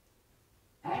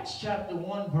 Acts chapter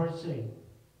 1, verse 8.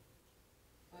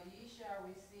 But ye shall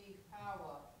receive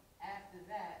power. After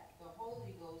that, the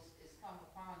Holy Ghost is come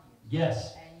upon you.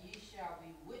 Yes. And ye shall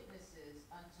be witnesses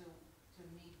to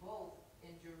me both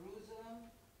in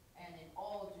Jerusalem and in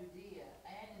all Judea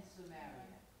and in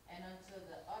Samaria and unto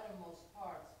the uttermost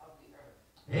parts of the earth.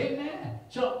 Amen.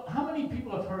 So how many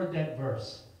people have heard that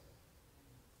verse?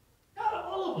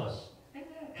 All of us.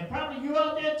 Amen. And probably you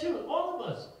out there too. All of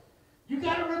us. You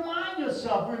got to remind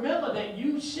yourself. Remember that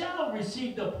you shall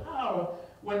receive the power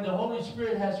when the Holy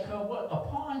Spirit has come what?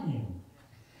 Upon you.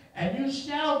 And you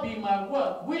shall be my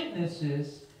what?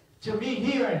 Witnesses to me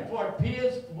here in Fort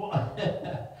Pierce,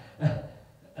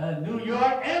 New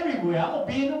York, everywhere. I'm going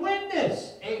to be the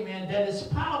witness. Amen. That his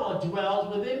power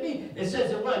dwells within me. It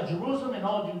says in what? Jerusalem and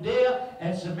all Judea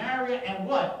and Samaria and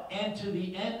what? And to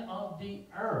the end of the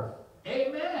earth.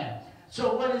 Amen.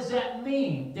 So what does that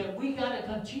mean? That we got to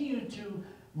continue to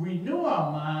renew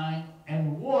our mind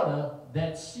and water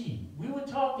that seed. We were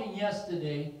talking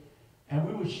yesterday, and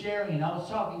we were sharing, and I was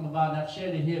talking about, and I've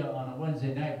shared it here on a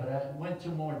Wednesday night, but I went to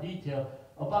more detail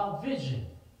about vision.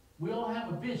 We all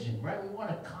have a vision, right? We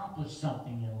want to accomplish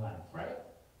something in life, right?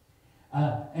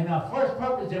 And our first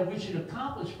purpose that we should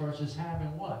accomplish first is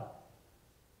having what?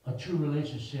 A true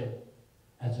relationship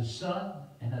as a son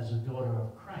and as a daughter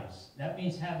of Christ. That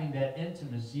means having that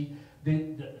intimacy,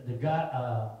 the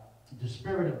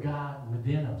Spirit of God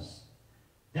within us.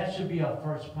 That should be our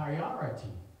first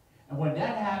priority. And when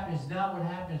that happens, now what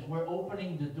happens, we're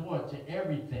opening the door to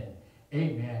everything.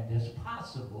 Amen. That's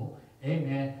possible.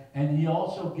 Amen. And he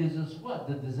also gives us what?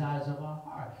 The desires of our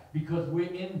heart. Because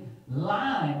we're in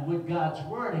line with God's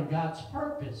word and God's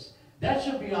purpose. That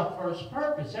should be our first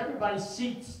purpose. Everybody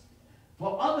seeks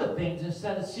for other things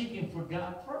instead of seeking for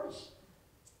God first.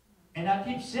 And I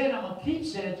keep saying, I'm going to keep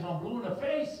saying until I'm blue in the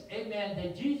face, amen,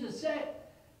 that Jesus said,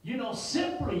 you know,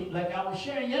 simply, like I was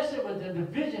sharing yesterday with the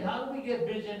vision, how do we get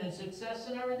vision and success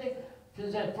and everything?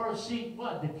 Because at first seek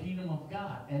what? The kingdom of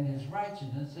God and his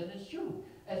righteousness and his truth,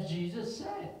 as Jesus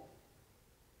said.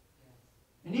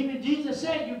 And even Jesus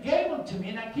said, you gave them to me,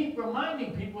 and I keep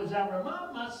reminding people as I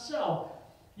remind myself,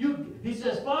 he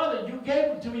says, Father, you gave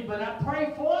them to me, but I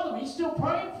pray for them. He's still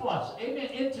praying for us.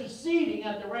 Amen. Interceding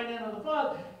at the right hand of the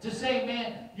Father to say,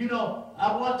 man, you know,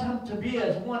 I want them to be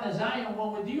as one as I am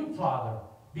one with you, Father.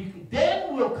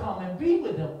 Then will come and be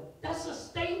with them. That's a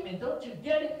statement. Don't you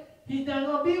get it? He's not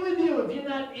going to be with you if you're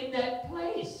not in that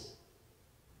place.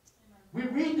 We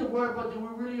read the word, but do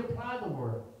we really apply the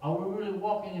word? Are we really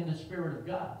walking in the Spirit of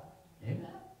God? Amen.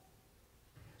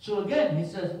 So again, he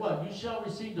says what? You shall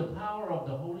receive the power of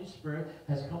the Holy Spirit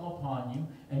has come upon you,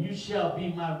 and you shall be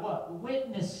my what?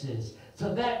 Witnesses.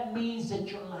 So that means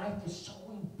that your life is so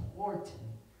important.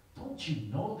 Don't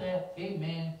you know that?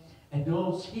 Amen. And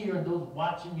those here and those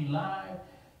watching me live,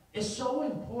 it's so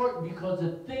important because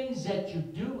the things that you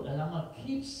do, and I'm going to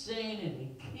keep saying it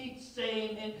and keep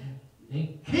saying it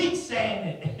and keep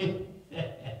saying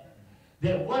it,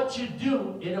 that what you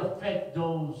do, it affects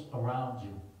those around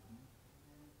you.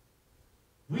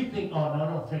 We think, oh, no,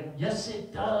 don't affect. Yes,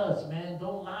 it does, man.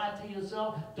 Don't lie to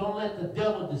yourself. Don't let the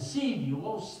devil deceive you.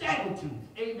 Oh, stand with you.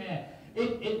 Amen.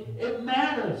 It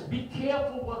matters. Be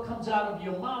careful what comes out of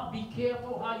your mouth. Be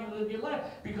careful how you live your life.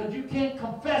 Because you can't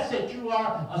confess that you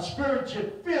are a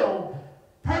spiritually filled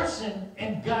person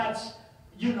and God's,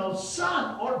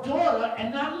 son or daughter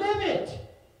and not live it.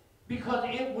 Because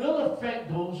it will affect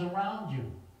those around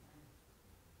you.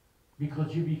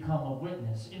 Because you become a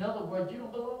witness. In other words, you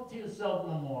don't belong to yourself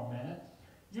no more, man.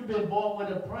 You've been bought with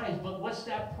a price. But what's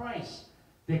that price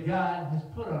that God has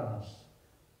put on us?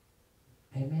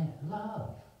 Amen.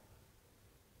 Love.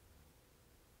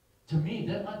 To me,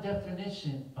 that my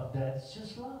definition of that is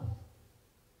just love.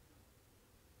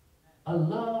 A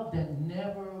love that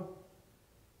never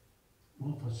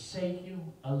will forsake you.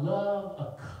 A love,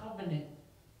 a covenant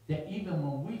that even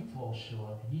when we fall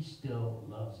short, he still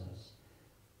loves us.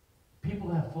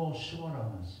 People have fallen short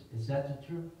on us. Is that the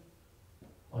truth?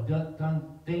 Or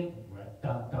done things, right?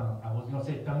 I was going to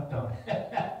say done.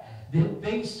 Did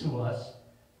things to us,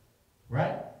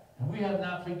 right? And we have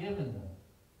not forgiven them.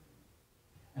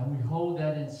 And we hold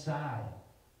that inside.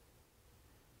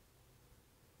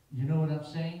 You know what I'm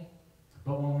saying?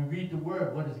 But when we read the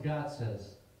word, what does God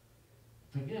says?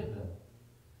 Forgive them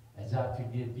as I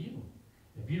forgive you.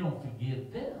 If you don't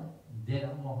forgive them, then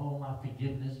I'm going to hold my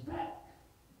forgiveness back.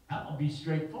 I'm going to be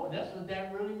straightforward. That's what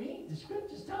that really means. The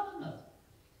scripture's telling us.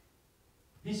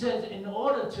 He says, in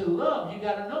order to love, you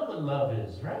got to know what love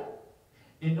is, right?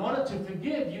 In order to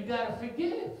forgive, you got to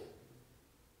forgive.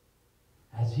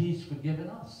 As he's forgiven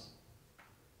us.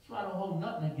 That's why I don't hold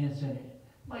nothing against him.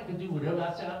 Mike can do whatever.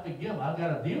 I say, I forgive them. I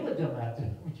got to deal with them after.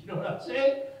 You know what I'm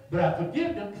saying? But I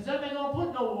forgive them because I'm not going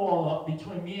to put no wall up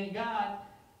between me and God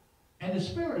and the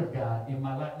Spirit of God in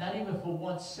my life. Not even for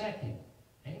 1 second.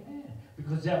 Amen.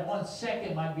 Because that 1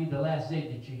 second might be the last day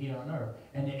that you're here on earth.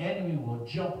 And the enemy will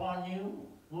jump on you.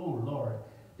 Oh, Lord.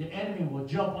 The enemy will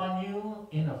jump on you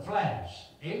in a flash.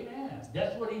 Amen.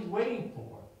 That's what he's waiting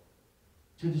for.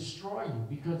 To destroy you.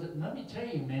 Because let me tell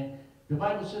you, man, the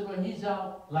Bible says when he's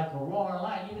out like a roaring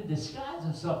lion, even disguises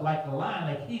himself like a lion,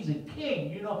 like he's a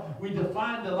king. You know, we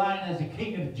define the lion as the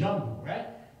king of the jungle, right?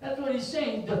 That's what he's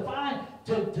saying. He's defined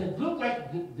to look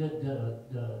like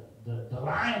the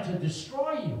lion to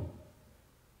destroy you.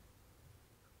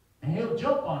 And he'll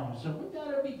jump on you. So we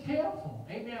got to be careful.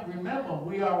 Amen. Remember,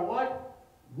 we are what?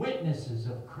 Witnesses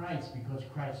of Christ because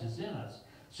Christ is in us.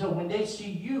 So when they see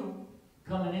you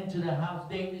coming into the house,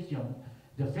 Davis,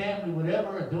 the family,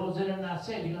 whatever, those that are not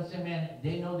saved, they're going to say, man,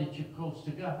 they know that you're close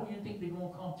to God. Who do you think they're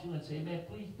going to come to and say, man,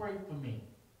 please pray for me?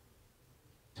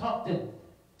 Talk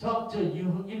to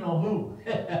you know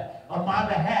who, on my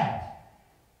behalf.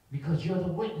 Because you're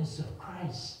the witness of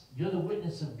Christ. You're the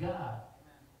witness of God.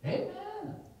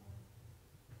 Amen.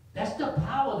 That's the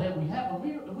power that we have.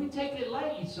 And we take it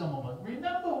lightly, some of us.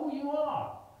 Remember who you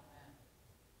are.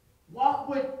 Walk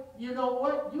with, you know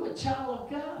what? You're a child of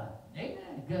God.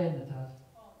 Amen. Go ahead, Natasha.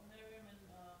 Miriam and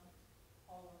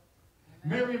Paula.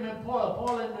 Miriam and Paula.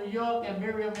 Paula in New York and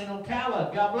Miriam in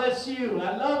Ocala. God bless you.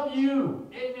 I love you.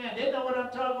 Amen. They know what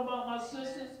I'm talking about, my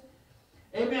sisters.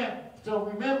 Amen. So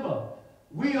remember,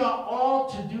 we are all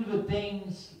to do the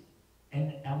things,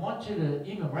 and I want you to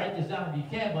even write this down if you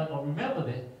can, but remember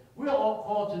this. We're all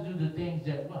called to do the things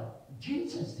that what?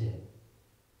 Jesus did.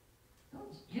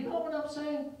 You know what I'm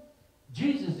saying?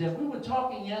 Jesus did. We were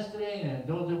talking yesterday, and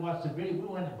those that watched the video, we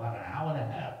went about an hour and a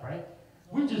half, right?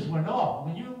 We just went off.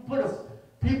 When you put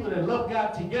people that love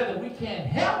God together, we can't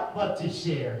help but to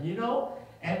share, you know?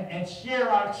 And share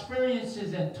our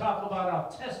experiences and talk about our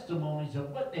testimonies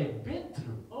of what they've been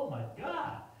through. Oh, my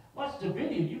God. Watch the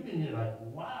video. You can be like,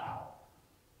 wow.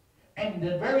 And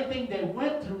the very thing they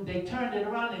went through, they turned it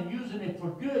around and using it for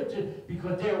good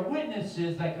because they're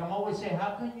witnesses. Like I'm always saying,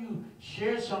 how can you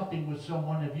share something with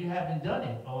someone if you haven't done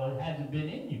it or it hasn't been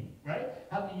in you, right?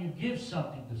 How can you give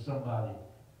something to somebody?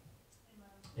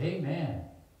 Amen. Amen.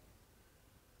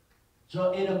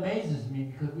 So it amazes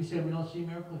me because we say we don't see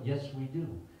miracles. Yes, we do.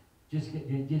 You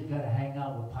just got to hang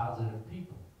out with positive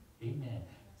people. Amen.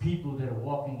 People that are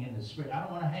walking in the Spirit. I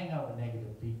don't want to hang out with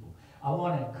negative people. I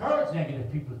want to encourage negative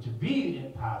people to be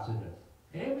positive.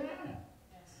 Amen.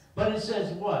 Yes. But it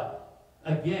says what?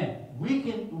 Again,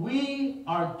 we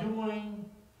are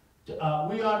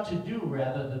to do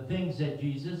rather the things that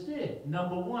Jesus did.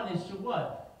 Number one is to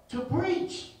what? To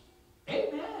preach.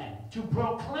 Amen. To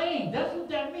proclaim. That's what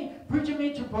that means. Preaching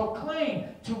means to proclaim.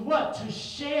 To what? To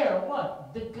share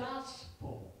what? The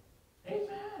gospel. Amen.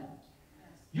 Yes.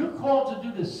 You're called to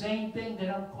do the same thing that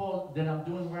I'm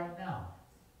doing right now.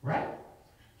 Right?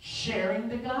 Sharing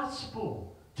the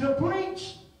gospel. To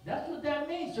preach. That's what that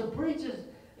means. To preach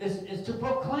is to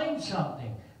proclaim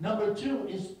something. Number two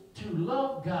is to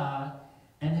love God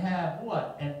and have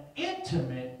what? An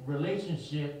intimate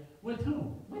relationship with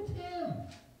who? With Him.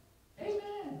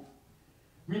 Amen.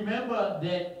 Remember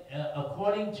that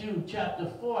according to chapter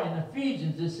 4 in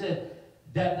Ephesians, it said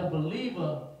that the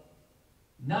believer,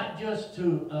 not just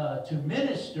to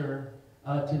minister,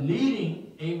 to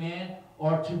leading, amen,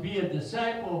 or to be a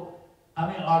disciple,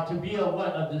 or to be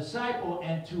a disciple,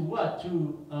 and to what?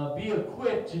 To be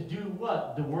equipped to do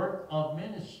what? The work of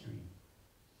ministry.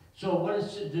 So what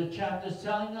is the chapter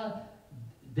telling us?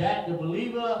 That the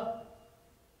believer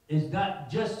is not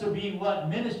just to be what?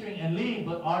 Ministering and leading,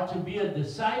 but are to be a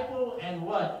disciple and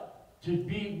what? To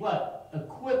be what?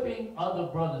 Equipping other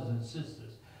brothers and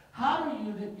sisters. How do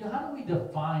we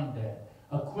define that?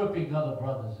 Equipping other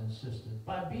brothers and sisters.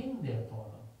 By being there for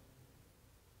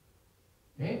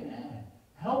them. Amen.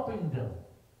 Helping them.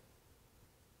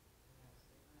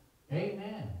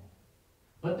 Amen.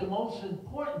 But the most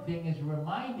important thing is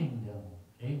reminding them.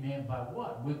 Amen. By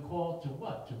what? We're called to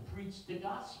what? To preach the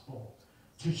gospel.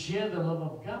 To share the love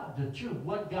of God, the truth,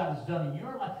 what God has done in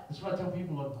your life. That's why I tell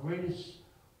people the greatest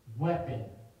weapon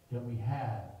that we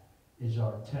have is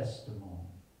our testimony.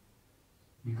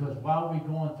 Because while we're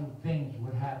going through things,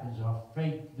 what happens, our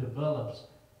faith develops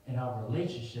and our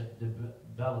relationship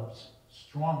develops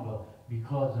stronger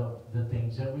because of the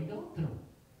things that we go through.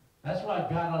 That's why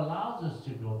God allows us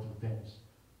to go through things.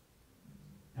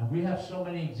 And we have so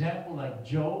many examples like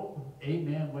Job,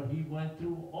 amen, what he went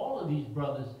through. All of these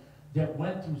brothers that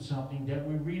went through something that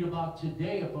we read about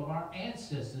today of our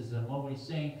ancestors, and what we're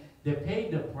saying, they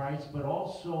paid the price, but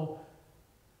also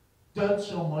done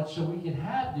so much so we can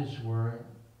have this word,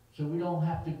 so we don't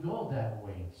have to go that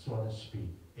way, so to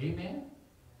speak. Amen?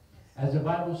 As the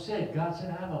Bible said, God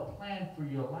said, I have a plan for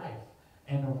your life,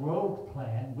 and a road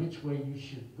plan which way you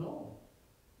should go.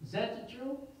 Is that the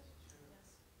truth?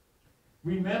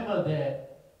 Remember that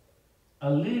a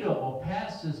leader or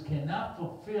pastors cannot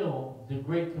fulfill the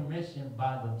Great Commission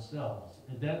by themselves.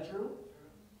 Is that true?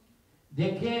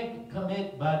 They can't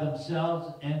commit by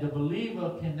themselves, and the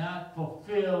believer cannot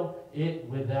fulfill it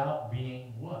without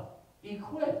being what?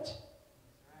 Equipped.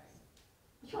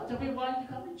 That's why I tell people, why don't you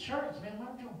come to church, man? Why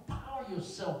don't you empower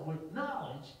yourself with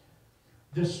knowledge?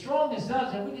 The strongest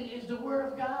knowledge is the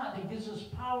Word of God that gives us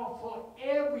power for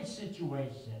every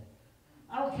situation.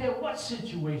 I don't care what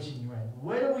situation you're in.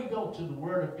 Where do we go to the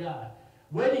Word of God?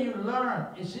 Where do you learn?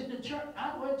 It's in the church.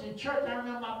 I went to church. I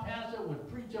remember my pastor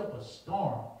would preach up a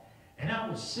storm. And I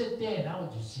would sit there and I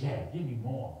would just say, yeah, give me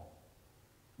more.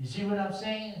 You see what I'm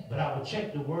saying? But I would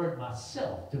check the Word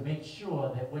myself to make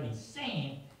sure that what he's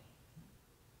saying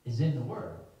is in the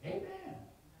Word. Amen.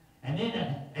 And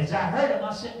then as I heard him,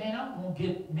 I said, man, I'm gonna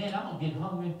get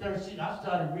hungry and thirsty. I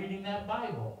started reading that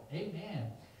Bible.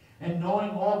 Amen. And knowing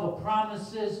all the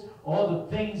promises, all the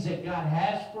things that God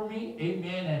has for me,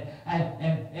 amen,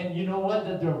 and you know what,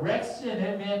 the direction,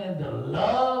 amen, and the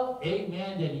love,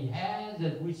 amen, that he has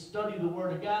as we study the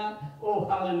Word of God, oh,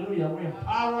 hallelujah, we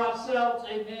empower ourselves,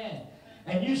 amen.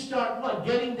 And you start what?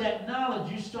 Getting that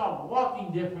knowledge, you start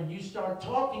walking different, you start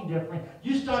talking different,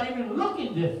 you start even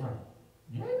looking different,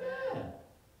 amen.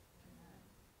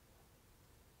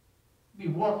 Be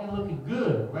walking looking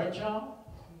good, right, y'all?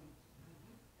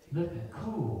 Looking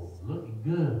cool, looking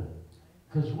good.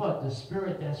 Because what? The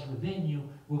Spirit that's within you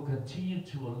will continue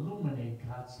to illuminate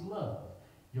God's love.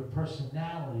 Your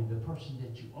personality, the person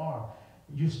that you are.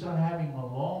 You start having a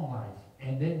long life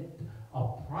and then a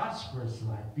prosperous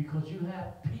life because you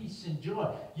have peace and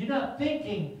joy. You're not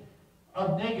thinking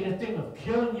of negative thing of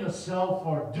killing yourself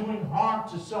or doing harm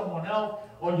to someone else,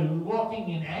 or you're walking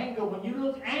in anger. When you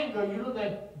look anger, you look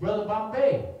like Brother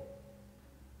Bombay.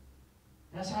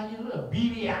 That's how you look.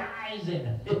 Beady eyes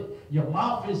and your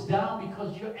mouth is down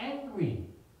because you're angry.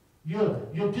 You're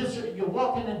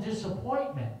walking in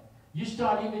disappointment. You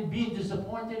start even being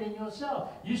disappointed in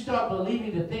yourself. You start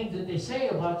believing the things that they say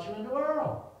about you in the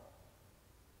world.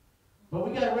 But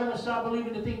we got to remember, start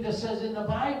believing the thing that says in the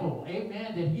Bible.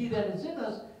 Amen. That he that is in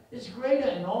us is greater.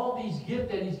 And all these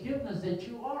gifts that he's given us, that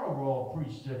you are a royal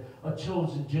priesthood, a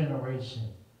chosen generation.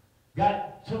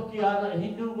 God took you out of,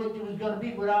 he knew what you was going to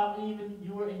be without even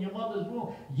you were in your mother's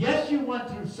womb. Yes, you went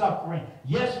through suffering.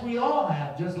 Yes, we all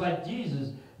have, just like Jesus.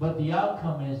 But the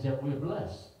outcome is that we're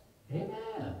blessed.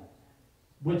 Amen.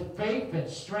 With faith and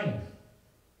strength.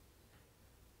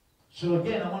 So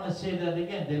again, I want to say that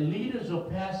again. The leaders or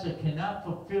pastor cannot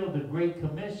fulfill the Great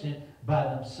Commission by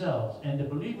themselves. And the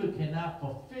believer cannot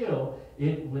fulfill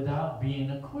it without being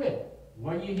equipped.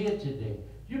 Why are you here today?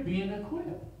 You're being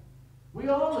equipped. We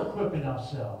all equipping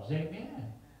ourselves.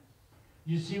 Amen.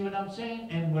 You see what I'm saying?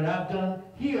 And what I've done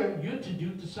here, you're to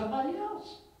do to somebody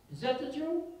else. Is that the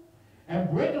truth?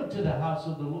 And bring them to the house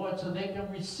of the Lord so they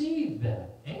can receive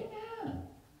that. Amen.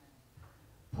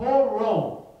 Paul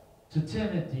wrote to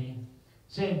Timothy,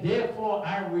 saying, therefore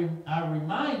I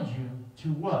remind you to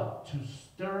what? To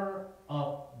stir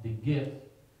up the gift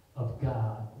of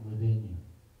God within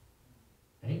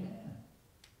you. Amen.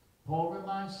 Paul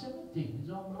reminds Timothy, his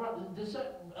own brother,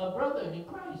 a brother in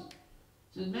Christ.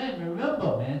 Says, man,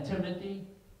 remember, man, Timothy,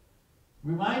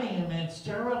 reminding him, man,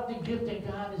 stir up the gift that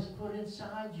God has put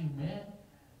inside you, man.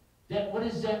 What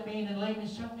does that mean in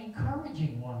layman's terms?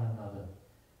 Encouraging one another.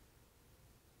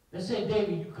 Let's say,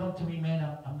 David, you come to me,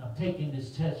 man, I'm taking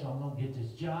this test, so I'm going to get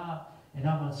this job. And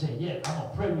I'm going to say, yeah, I'm going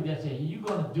to pray with you. I say, you're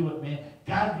going to do it, man.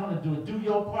 God's going to do it. Do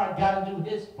your part. God will do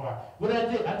his part. What I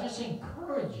did, I just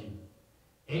encourage you.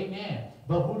 Amen.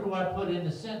 But who do I put in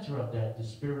the center of that? The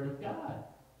Spirit of God.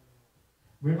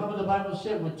 Remember the Bible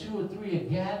said, where 2 or 3 are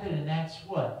gathered and ask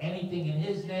what? Anything in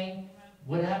his name.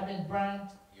 What happens, Brian?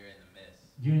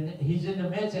 You're in the midst. He's in the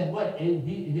midst, and what?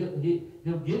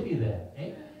 He'll give you that.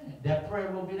 Amen. That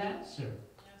prayer will be answered.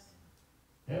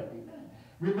 Yes. Amen.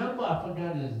 Remember, I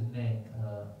forgot his name.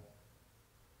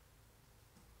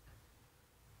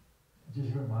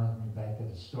 Just reminds me back of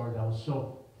the story. I was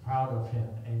so proud of him.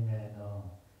 Amen.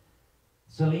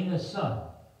 Selena's son.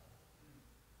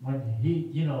 When he,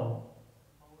 you know,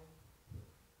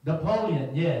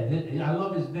 Napoleon, yeah. I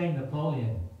love his name,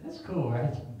 Napoleon. That's cool,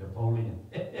 right? Napoleon.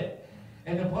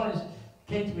 And Napoleon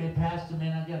came to me and, Pastor,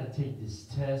 man, I got to take this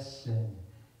test. And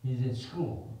he's in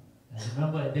school. And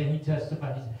remember, then he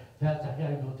testified. He said, Pastor, I got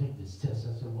to go take this test.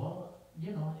 I said, well,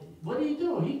 you know, what do you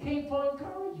do? He came for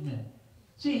encouragement.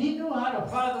 See, he knew how to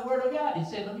apply the word of God. He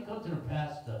said, let me go to the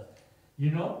pastor.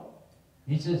 You know?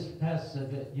 He says, Pastor,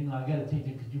 you know, I got to take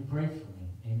it. Could you pray for me?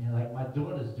 Amen. Like my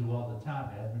daughters do all the time.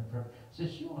 I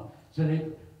said, sure. So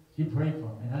she prayed for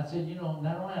him. And I said, you know,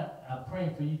 not only I'm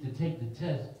praying for you to take the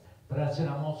test, but I said,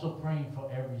 I'm also praying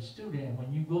for every student. And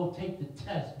when you go take the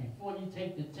test, before you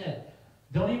take the test,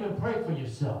 don't even pray for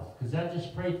yourself, because I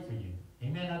just prayed for you.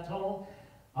 Amen. I told him,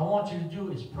 I want you to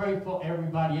do is pray for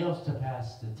everybody else to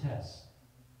pass the test.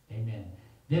 Amen.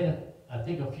 Then I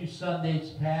think a few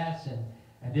Sundays passed,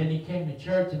 and then he came to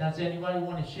church, and I said, anybody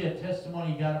want to share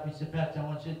testimony? He got up, he said, Pastor, I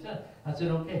want to share testimony. I said,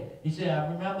 okay. He said,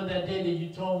 I remember that day that you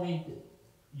told me,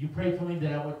 you prayed for me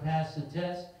that I would pass the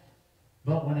test.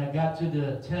 But when I got to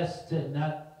the test, to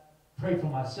not pray for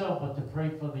myself, but to pray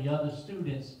for the other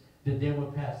students, that they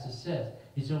would pass the test.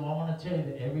 He said, well, I want to tell you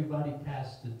that everybody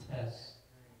passed the test.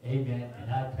 Amen.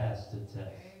 And I passed the test.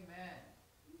 Amen.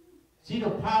 See the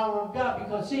power of God,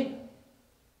 because see,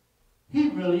 he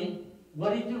really,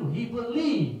 what he do? He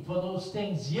believed for those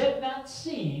things yet not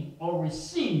seen or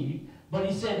received. But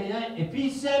he said, if he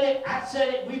said it, I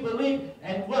said it, we believe.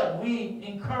 And what? We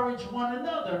encourage one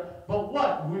another. But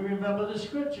what? We remember the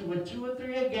scripture. When 2 or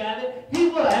 3 are gathered, he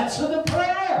will answer the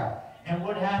prayer. And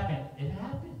what happened? It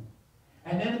happened.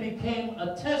 And then it became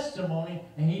a testimony.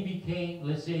 And he became,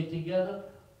 let's say it together,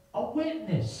 a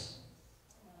witness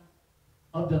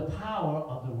of the power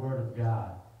of the Word of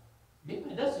God.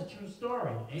 Amen. That's a true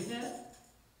story. Amen.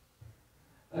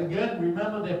 Again,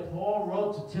 remember that Paul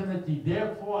wrote to Timothy,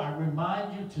 therefore I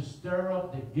remind you to stir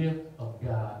up the gift of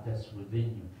God that's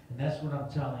within you. And that's what I'm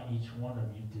telling each one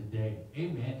of you today.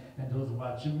 Amen. And those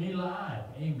watching me live.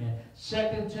 Amen. 2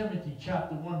 Timothy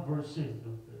chapter 1 verse 6.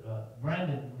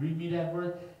 Brandon, read me that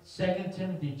verse. 2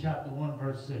 Timothy chapter 1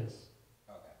 verse 6.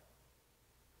 Okay.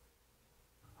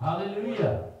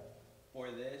 Hallelujah.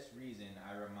 For this reason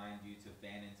I remind you to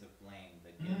fan into flame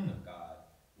the gift of God,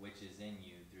 which is in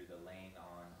you through the laying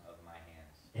on of my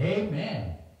hands.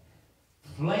 Amen.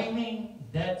 Flaming,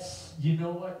 that's, you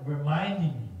know what,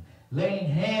 reminding you. Laying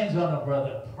hands on a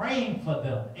brother, praying for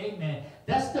them. Amen.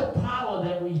 That's the power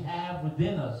that we have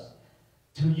within us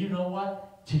to, you know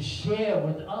what, to share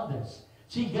with others.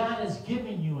 See, God has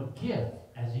given you a gift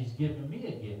as he's given me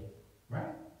a gift,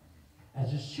 right?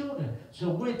 As his children. So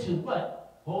we're to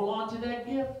what? Hold on to that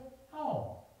gift?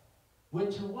 No.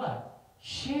 We're to what?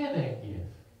 Share that gift.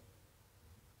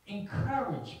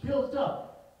 Encourage, build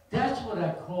up. That's what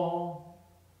I call,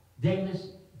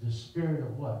 Davis, the spirit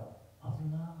of what? Of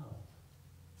love.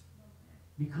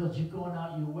 Because you're going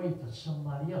out your way for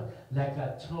somebody else. Like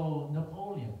I told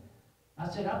Napoleon. I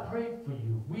said, I prayed for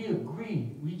you. We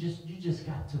agreed. You just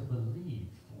got to believe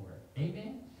for it.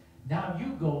 Amen? Now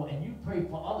you go and you pray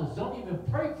for others. Don't even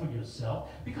pray for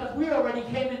yourself, because we already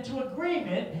came into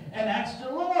agreement and asked the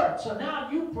Lord. So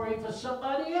now you pray for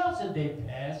somebody else that they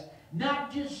pass,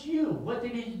 not just you. What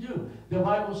did he do? The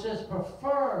Bible says,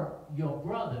 prefer your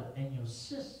brother and your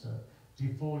sister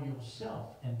before yourself.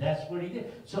 And that's what he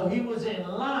did. So he was in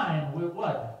line with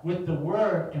what? With the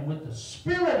Word and with the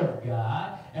Spirit of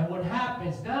God. And what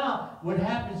happens now, what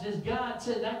happens is God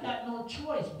says, I got no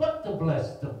choice but to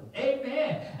bless them.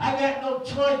 Amen. I got no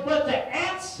choice but to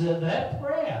answer that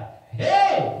prayer.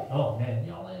 Hey! Oh man,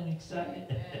 y'all ain't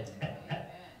excited?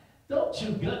 Don't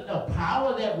you get the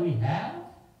power that we have?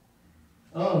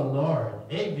 Oh Lord.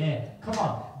 Amen. Come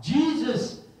on.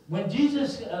 When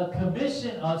Jesus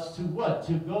commissioned us to what?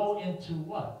 To go into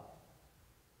what?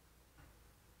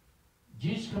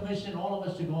 Jesus commissioned all of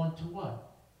us to go into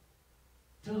what?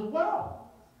 To the world.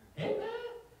 Amen.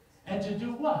 And to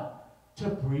do what? To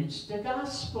preach the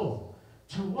gospel.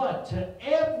 To what? To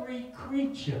every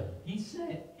creature. He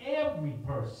said every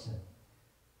person.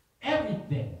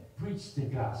 Everything. Preach the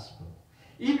gospel.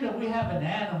 Even if we have an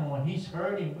animal and he's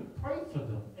hurting, we pray for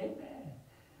them. Amen.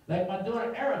 Like my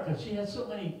daughter Erica, she has so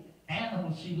many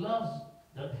animals she loves.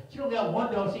 She don't got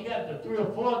one dog, she got the 3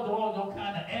 or 4 dogs, all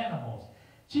kind of animals.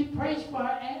 She prays for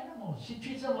her animals. She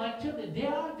treats them like children. They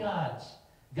are God's.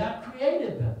 God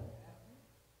created them.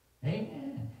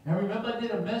 Amen. And remember I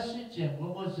did a message, and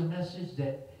what was the message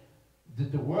that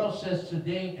the world says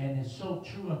today, and it's so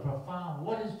true and profound?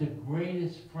 What is the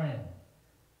greatest friend?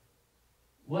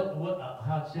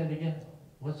 How to say it again?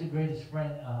 What's the greatest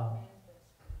friend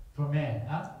for man?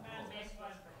 Huh?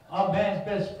 A man's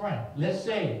best friend. Let's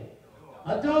say it.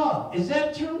 A dog. Is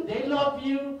that true? They love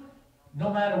you no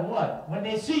matter what. When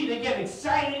they see you, they get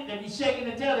excited. They be shaking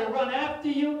the tail. They run after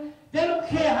you. They don't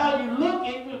care how you look,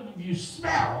 even if you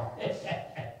smell.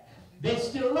 They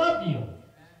still love you.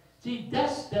 See,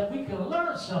 that's that we can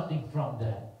learn something from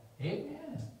that.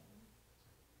 Amen.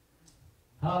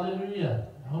 Hallelujah.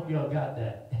 I hope y'all got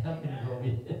that.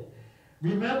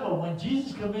 Remember, when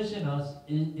Jesus commissioned us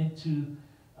to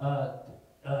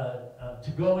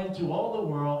go into all the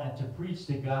world and to preach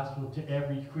the gospel to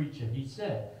every creature, he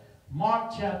said,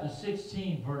 Mark chapter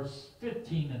 16, verse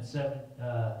 15 and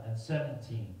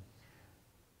 17.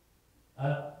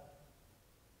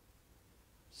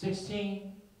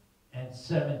 16 and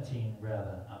 17,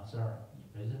 rather. I'm sorry.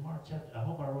 Is it Mark chapter? I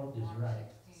hope I wrote this right.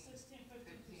 16,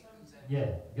 15, 17.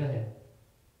 Yeah, go ahead.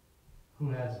 Who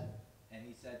has it? And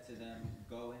he said to them,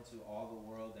 go into all the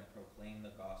world and proclaim the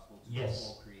gospel to the Yes.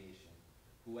 whole creation.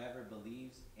 Whoever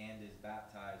believes and is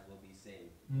baptized will be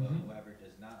saved, Mhm. but whoever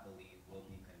does not believe will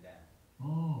be condemned.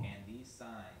 Oh. And these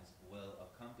signs will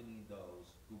accompany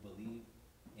those who believe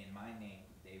in my name.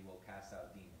 They will cast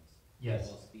out demons. Yes.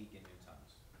 They will speak in new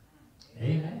tongues.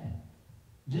 Amen.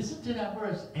 Listen to that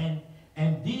verse.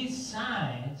 And these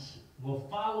signs will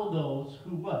follow those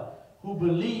who what? Who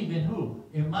believe in who?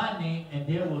 In my name, and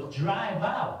they will drive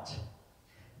out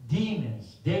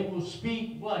demons. They will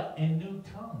speak what? In new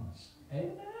tongues.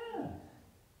 Amen.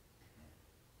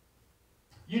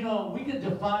 You know, we could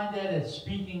define that as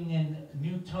speaking in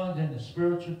new tongues in the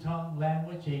spiritual tongue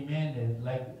language. Amen. And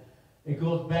like it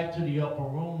goes back to the upper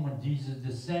room when Jesus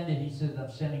descended. He says, I'm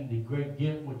sending the great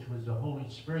gift, which was the Holy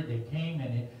Spirit that came,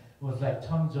 and it was like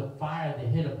tongues of fire that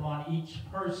hit upon each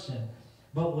person.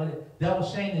 But what that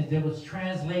was saying is they was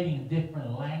translating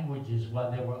different languages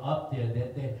while they were up there.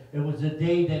 It was a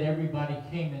day that everybody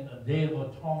came in, a day of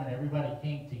atonement. Everybody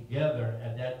came together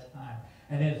at that time.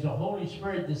 And as the Holy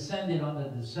Spirit descended on the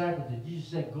disciples, that Jesus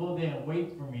said, go there and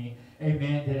wait for me,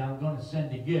 amen, that I'm going to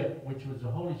send the gift, which was the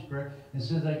Holy Spirit. It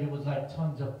says like it was like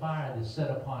tongues of fire that set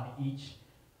upon each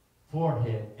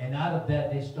forehead. And out of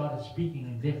that, they started speaking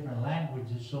in different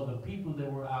languages, so the people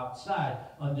that were outside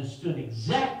understood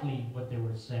exactly what they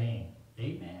were saying.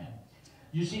 Amen.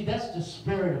 You see, that's the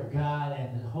Spirit of God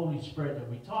and the Holy Spirit that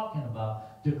we're talking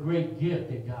about, the great gift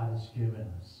that God has given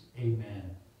us.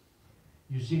 Amen.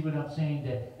 You see what I'm saying?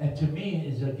 That, and to me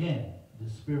is, again, the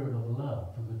spirit of love,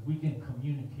 because we can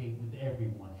communicate with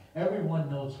everyone. Everyone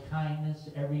knows kindness.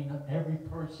 Every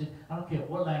person, I don't care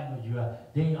what language you are,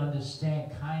 they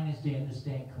understand kindness, they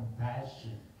understand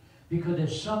compassion. Because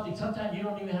there's something, sometimes you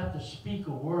don't even have to speak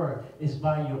a word, it's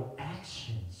by your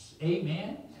actions.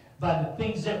 Amen? by the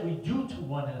things that we do to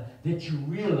one another, that you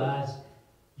realize,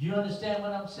 you understand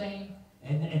what I'm saying?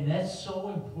 And that's so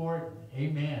important.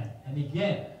 Amen. And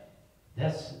again,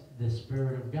 that's the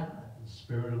Spirit of God, the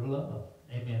Spirit of love.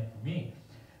 Amen, for me.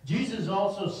 Jesus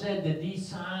also said that these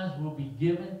signs will be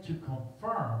given to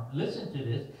confirm, listen to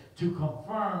this, to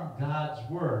confirm God's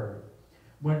word.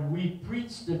 When we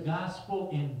preach the gospel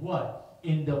in what?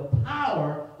 In the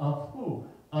power of who?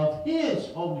 Of His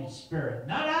Holy Spirit.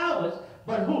 Not ours,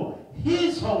 but who?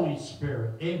 His Holy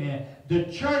Spirit. Amen. The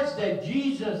church that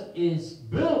Jesus is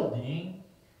building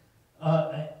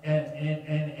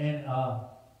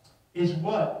is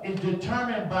what? Is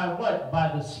determined by what? By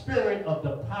the Spirit of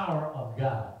the power of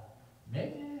God.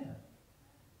 Amen.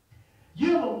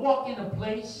 You ever walk in a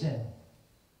place and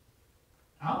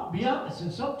I'll be honest,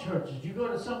 in some churches, you go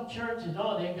to some churches,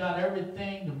 oh, they got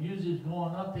everything, the music's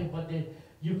going up there, but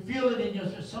you feel it in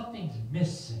yourself, something's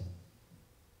missing.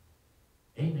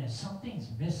 Amen. Something's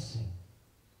missing.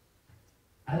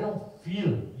 I don't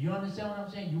feel it. You understand what I'm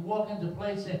saying? You walk into a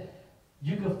place and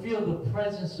you can feel the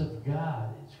presence of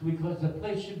God. It's because the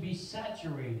place should be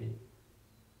saturated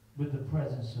with the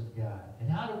presence of God.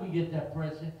 And how do we get that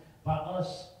presence? By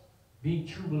us being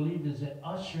true believers and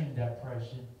ushering that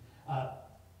presence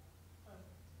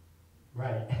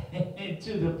right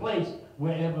into the place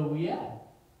wherever we at.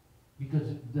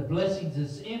 Because the blessings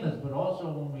is in us, but also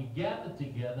when we gather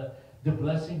together, the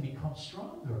blessing becomes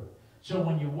stronger. So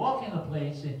when you walk in a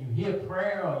place and you hear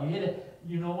prayer or you hear it,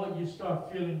 you know what? You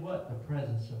start feeling what? The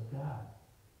presence of God.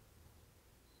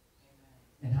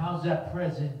 Amen. And how's that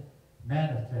presence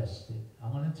manifested?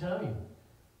 I'm going to tell you,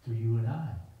 through you and I.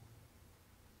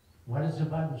 What does the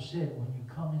Bible say? When you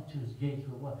come into His gates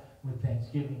with what? With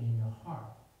thanksgiving in your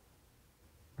heart.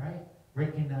 Right?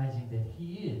 Recognizing that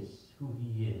He is who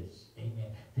He is.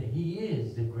 Amen. That He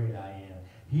is the great I am.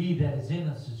 He that is in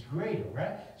us is greater,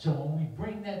 right? So when we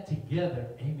bring that together,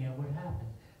 amen, what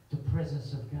happens? The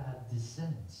presence of God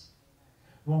descends.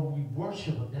 When we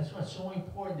worship Him, that's why it's so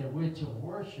important that we're to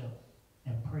worship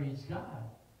and praise God.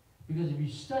 Because if you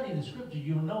study the scripture,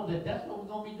 you'll know that that's what we're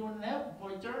going to be doing in heaven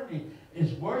for eternity,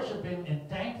 is worshiping and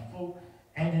thankful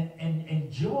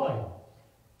and joy.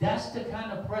 That's the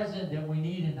kind of presence that we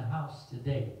need in the house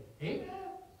today. Amen.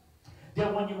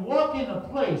 That when you walk in a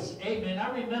place, amen,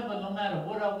 I remember no matter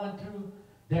what I went through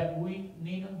that week,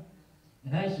 Nina,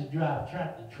 and I used to drive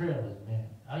tractor trailers, man.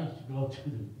 I used to go to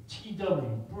the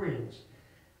GW Bridge.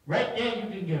 Right there you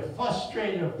can get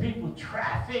frustrated of people,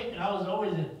 traffic. I was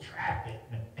always in traffic,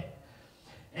 man.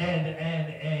 And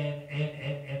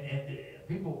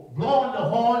people blowing the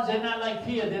horns. They're not like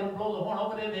here. They don't blow the horn.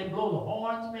 Over there, they blow the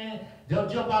horns, man. They'll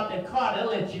jump out their car.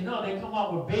 They'll let you know. They come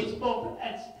out with baseball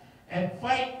bats and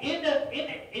fight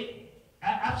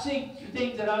I've seen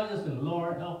things that I was just,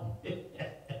 Lord, help me.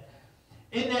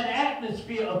 In that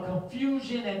atmosphere of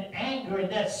confusion and anger and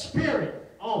that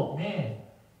spirit, oh, man.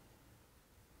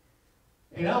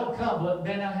 And I would come, but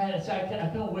then I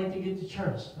couldn't wait to get to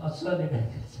church on Sunday.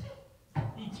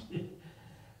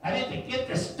 I need to get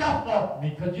the stuff off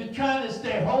me, because you're trying to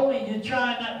stay holy, you're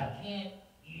trying not, I can't,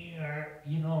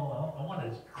 I want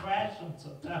to crash them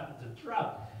sometimes with the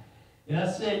truck. And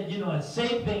I said, and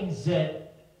say things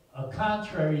that are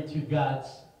contrary to God's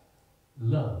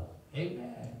love.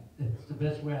 Amen. That's the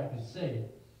best way I can say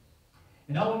it.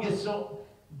 And I would get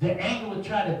the anger would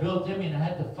try to build in me, and I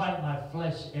had to fight my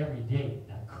flesh every day.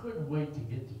 And I couldn't wait to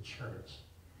get to church.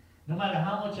 No matter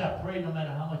how much I prayed, no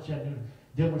matter how much I knew,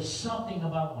 there was something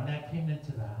about when I came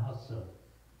into the house of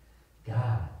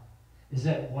God. Is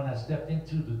that when I stepped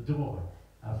into the door,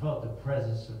 I felt the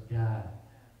presence of God.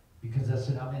 Because I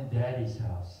said, I'm in Daddy's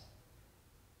house.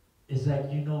 It's like,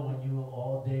 when you're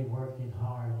all day working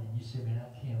hard and you say, man, I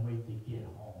can't wait to get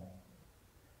home.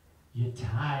 You're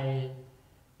tired.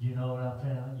 You know what I'm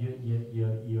saying?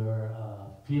 You're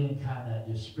feeling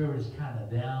your spirit is kind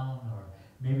of down, or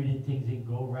maybe the things didn't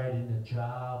go right in the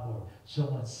job, or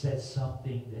someone said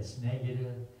something that's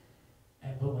negative.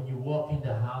 But when you walk in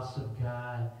the house of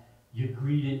God, you're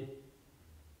greeted,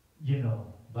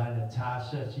 by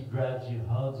Natasha. She grabs you,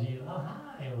 hugs you, oh,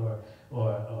 hi,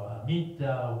 or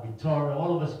Amita, or Victoria.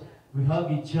 All of us, we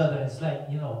hug each other. It's like,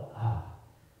 it's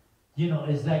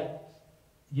like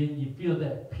you feel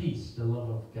that peace, the love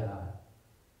of God.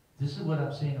 This is what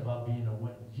I'm saying about being a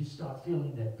witness. You start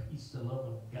feeling that peace, the love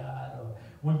of God. Or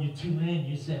when you tune in,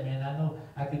 you say, man, I know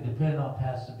I can depend on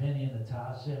Pastor Benny and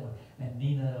Natasha and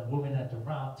Nina, a woman at the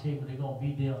round table. They're going to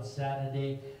be there on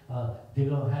Saturday. They're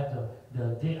going to have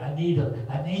I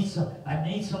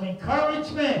need some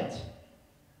encouragement.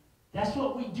 That's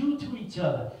what we do to each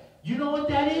other. You know what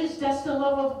that is? That's the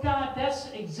love of God. That's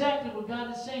exactly what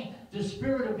God is saying. The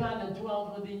Spirit of God that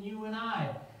dwells within you and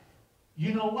I.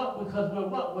 You know what? Because we're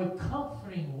what? We're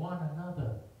comforting one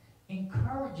another,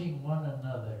 encouraging one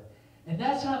another. And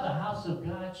that's how the house of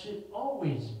God should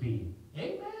always be.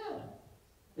 Amen.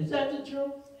 Is that the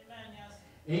truth? Amen, yes.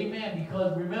 Amen.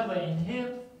 Because remember, in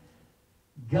Him,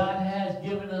 God has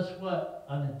given us what?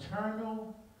 An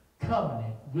eternal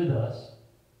covenant with us.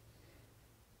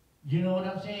 You know what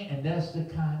I'm saying? And that's the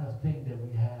kind of thing that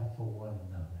we have for one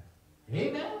another.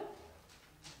 Amen?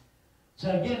 So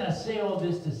again, I say all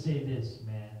this to say this,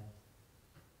 man.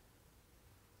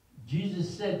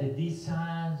 Jesus said that these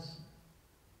signs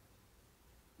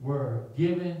were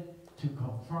given to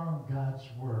confirm God's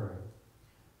word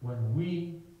when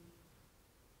we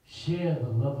share the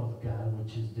love of God,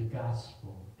 which is the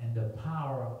gospel, and the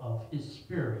power of His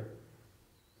Spirit,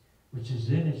 which is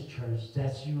in His church.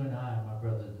 That's you and I, my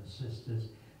brothers and sisters,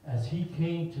 as He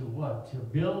came to what? To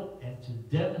build and to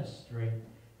demonstrate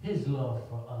His love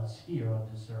for us here on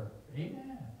this earth.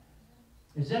 Amen.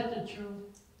 Is that the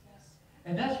truth? Yes.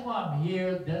 And that's why I'm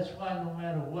here. That's why no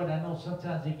matter what, I know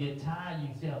sometimes you get tired. You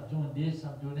say, I'm doing this,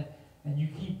 I'm doing that. And you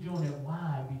keep doing it.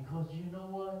 Why? Because you know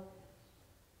what?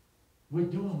 We're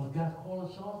doing what God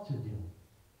called us all to do.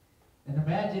 And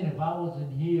imagine if I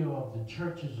wasn't here or the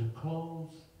churches are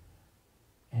closed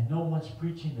and no one's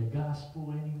preaching the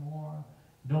gospel anymore.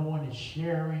 No one is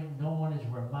sharing. No one is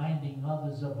reminding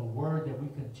others of a word that we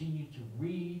continue to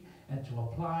read and to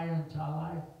apply into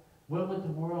our life. Where would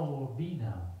the world be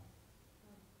now?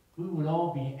 We would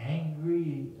all be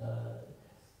angry,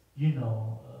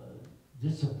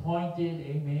 disappointed,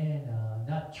 amen,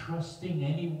 not trusting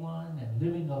anyone and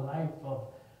living a life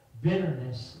of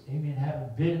bitterness, amen, having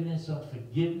bitterness,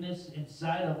 unforgiveness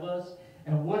inside of us.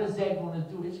 And what is that going to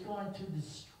do? It's going to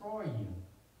destroy you.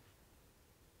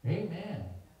 Amen.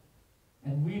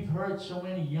 And we've heard so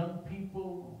many young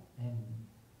people and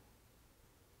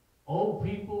old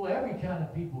people, every kind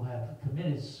of people have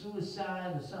committed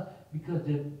suicide or something because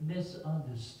they're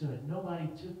misunderstood. Nobody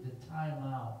took the time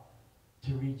out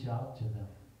to reach out to them.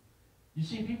 You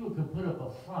see, people can put up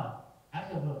a front,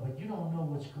 but you don't know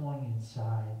what's going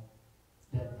inside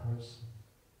that person.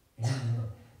 Amen.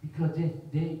 Because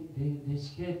they're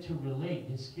scared to relate.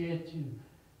 They're scared to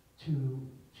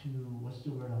what's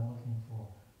the word I'm looking for?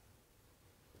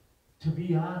 To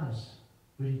be honest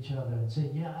with each other and say,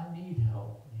 yeah, I need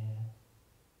help, man.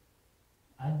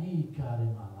 I need God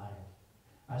in my life.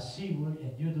 I see,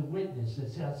 and you're the witness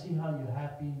that say, I see how you're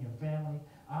happy in your family.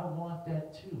 I want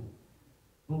that too.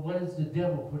 But what does the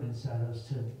devil put inside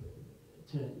us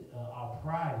to our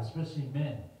pride, especially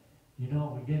men? You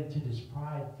know, we get into this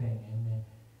pride thing,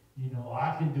 and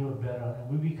I can do it better, and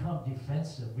we become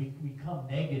defensive. We become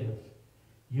negative.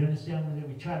 You understand what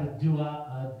we try to do?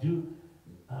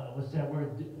 What's that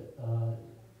word?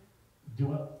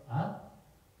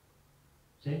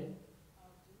 Say it?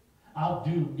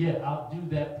 Outdo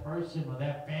that person or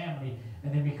that family,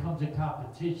 and it becomes a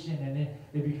competition, and then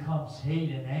it becomes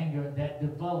hate and anger that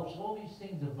develops. All these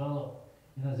things develop.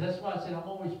 That's why I said I'm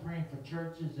always praying for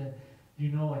churches and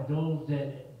those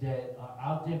that are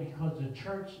out there, because the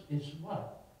church is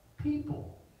what?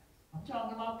 People. I'm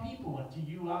talking about people and to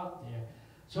you out there.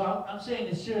 So I'm saying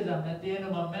this serious. I'm at the end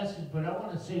of my message, but I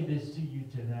want to say this to you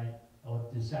tonight, or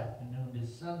this afternoon,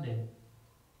 this Sunday,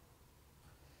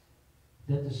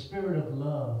 that the spirit of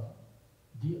love,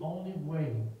 the only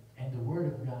way, and the word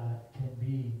of God can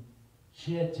be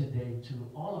shared today to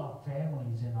all our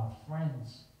families and our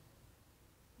friends,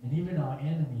 and even our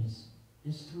enemies,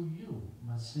 is through you,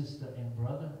 my sister and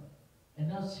brother,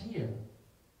 and us here.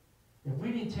 If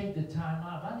we didn't take the time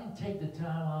out, if I didn't take the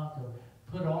time out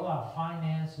to put all our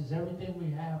finances, everything we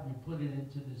have, we put it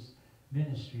into this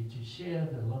ministry to share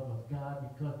the love of God,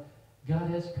 because God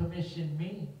has commissioned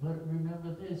me. But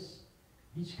remember this,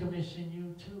 He's commissioned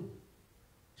you too,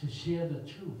 to share the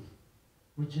truth,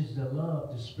 which is the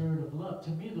love, the spirit of love. To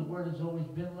me, the word has always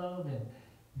been love, and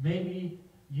maybe,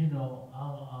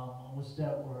 what's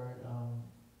that word?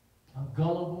 I'm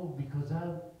gullible because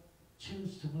I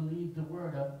choose to believe the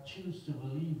word. I choose to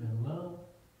believe in love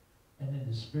and in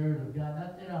the Spirit of God.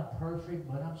 Not that I'm perfect,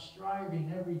 but I'm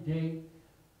striving every day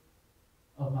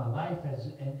of my life.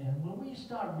 And when we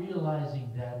start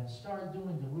realizing that and start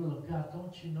doing the will of God,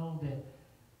 don't you know that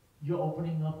you're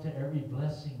opening up to every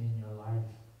blessing in your life?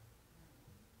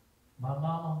 My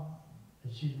mama,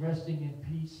 she's resting in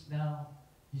peace now,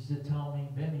 used to tell me,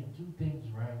 Benny, do things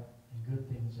right and good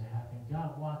things are happening.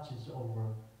 God watches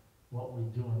over what we're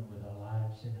doing with our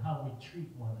lives and how we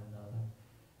treat one another.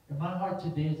 And my heart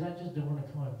today is, I just don't want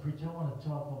to come and preach. I want to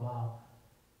talk about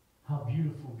how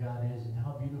beautiful God is and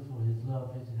how beautiful his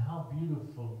love is and how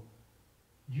beautiful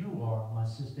you are, my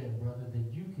sister and brother,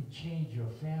 that you can change your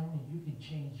family, you can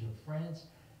change your friends,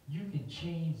 you can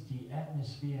change the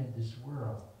atmosphere in this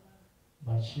world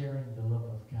by sharing the love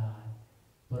of God.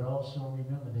 But also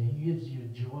remember that he gives you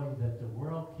joy that the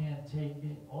world can't take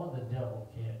it or the devil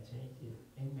can't take it.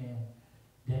 Amen.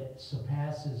 That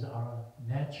surpasses our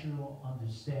natural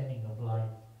understanding of life.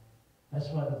 That's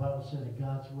why the Bible says that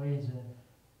God's ways are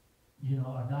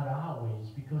not our ways,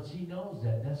 because he knows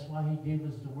that. That's why he gave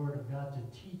us the word of God to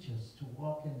teach us to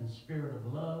walk in the spirit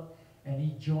of love, and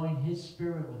he joined his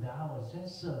spirit with ours.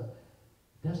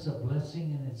 That's a blessing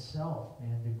in itself,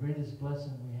 man. The greatest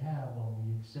blessing we have when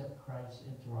we accept Christ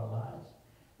into our lives.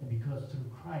 And because through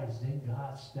Christ, then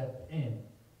God stepped into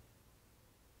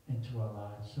our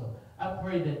lives. So I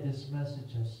pray that this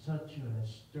message has touched you and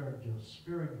has stirred your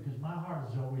spirit, because my heart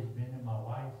has always been in my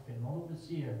wife and all of us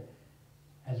here.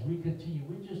 As we continue,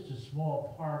 we're just a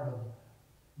small part of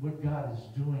what God is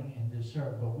doing in this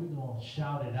earth, but we're going to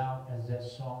shout it out as that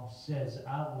song says,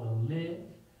 I will live,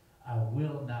 I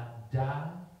will not die.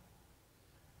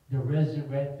 The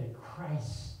resurrected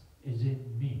Christ is in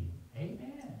me.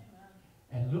 Amen. Amen.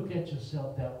 And look at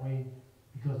yourself that way,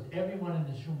 because everyone in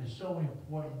this room is so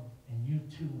important, and you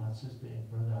too, my sister and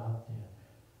brother out there.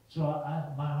 So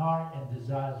my heart and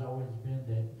desire has always been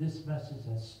that this message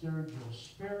has stirred your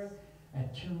spirit and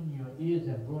tuned your ears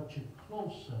and brought you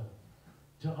closer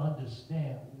to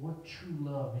understand what true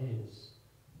love is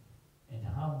and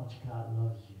how much God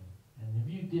loves you. And if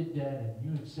you did that and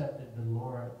you accepted the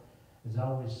Lord, as I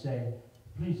always say,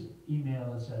 please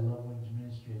email us at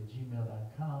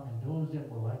L.W.M.S@gmail.com. And those that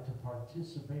would like to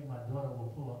participate, my daughter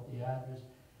will pull up the address.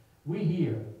 We're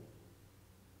here.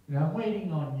 And I'm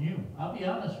waiting on you. I'll be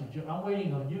honest with you. I'm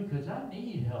waiting on you because I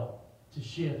need help to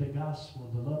share the gospel,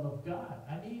 the love of God.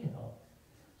 I need help.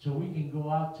 So we can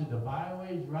go out to the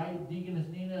byways, right, Deaconess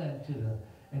Nina,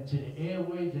 and to the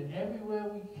airways and everywhere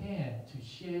we can to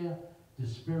share the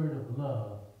spirit of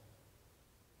love,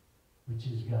 which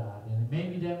is God. And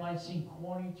maybe that might seem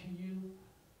corny to you.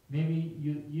 Maybe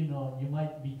you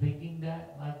might be thinking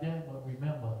that like that, but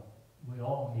remember, we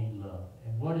all need love.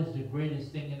 And what is the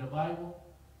greatest thing in the Bible?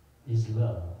 Is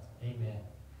love. Amen.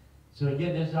 So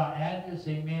again, there's our address,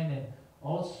 amen. And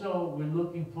also, we're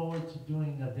looking forward to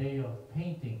doing a day of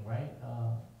painting, right?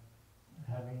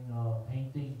 Having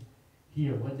painting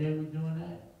here. What day are we doing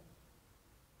that?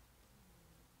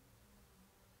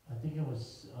 I think it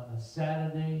was on a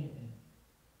Saturday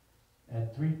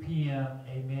at 3 p.m.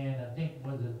 Amen. I think it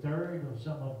was the 3rd or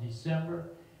something of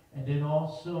December. And then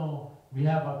also, we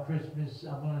have our Christmas,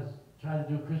 I'm going to try to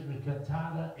do a Christmas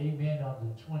cantata, amen, on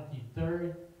the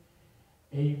 23rd.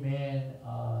 Amen.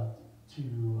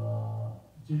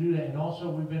 To do that. And also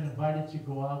we've been invited to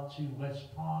go out to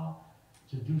West Palm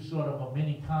to do sort of a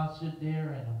mini concert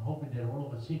there, and I'm hoping that all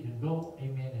of us here can go,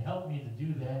 amen, and help me to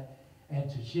do that and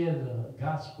to share the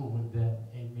gospel with them,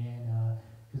 amen.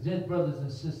 Because there's brothers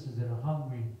and sisters that are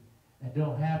hungry and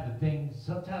don't have the things.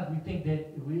 Sometimes we think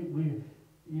that the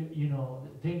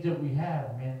things that we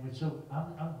have, man,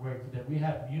 I'm grateful that we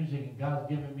have music, and God's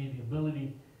given me the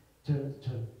ability to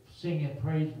sing and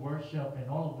praise, worship, and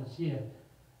all of us here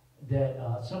that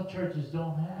some churches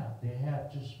don't have. They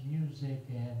have just music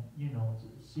and,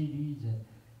 CDs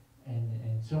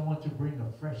and someone to bring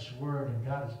a fresh word. And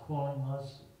God is calling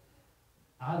us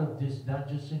out of this, not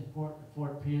just in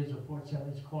Fort Pierce or Fort Sam.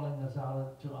 He's calling us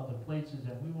out to other places,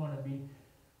 and we want to be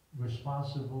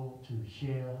responsible to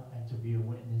share and to be a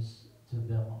witness to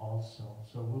them also.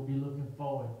 So we'll be looking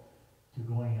forward to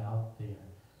going out there.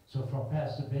 So from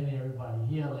Pastor Benny, everybody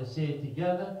here, let's say it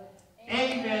together.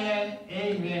 Amen,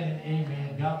 amen, and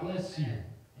amen. God bless you.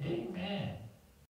 Amen.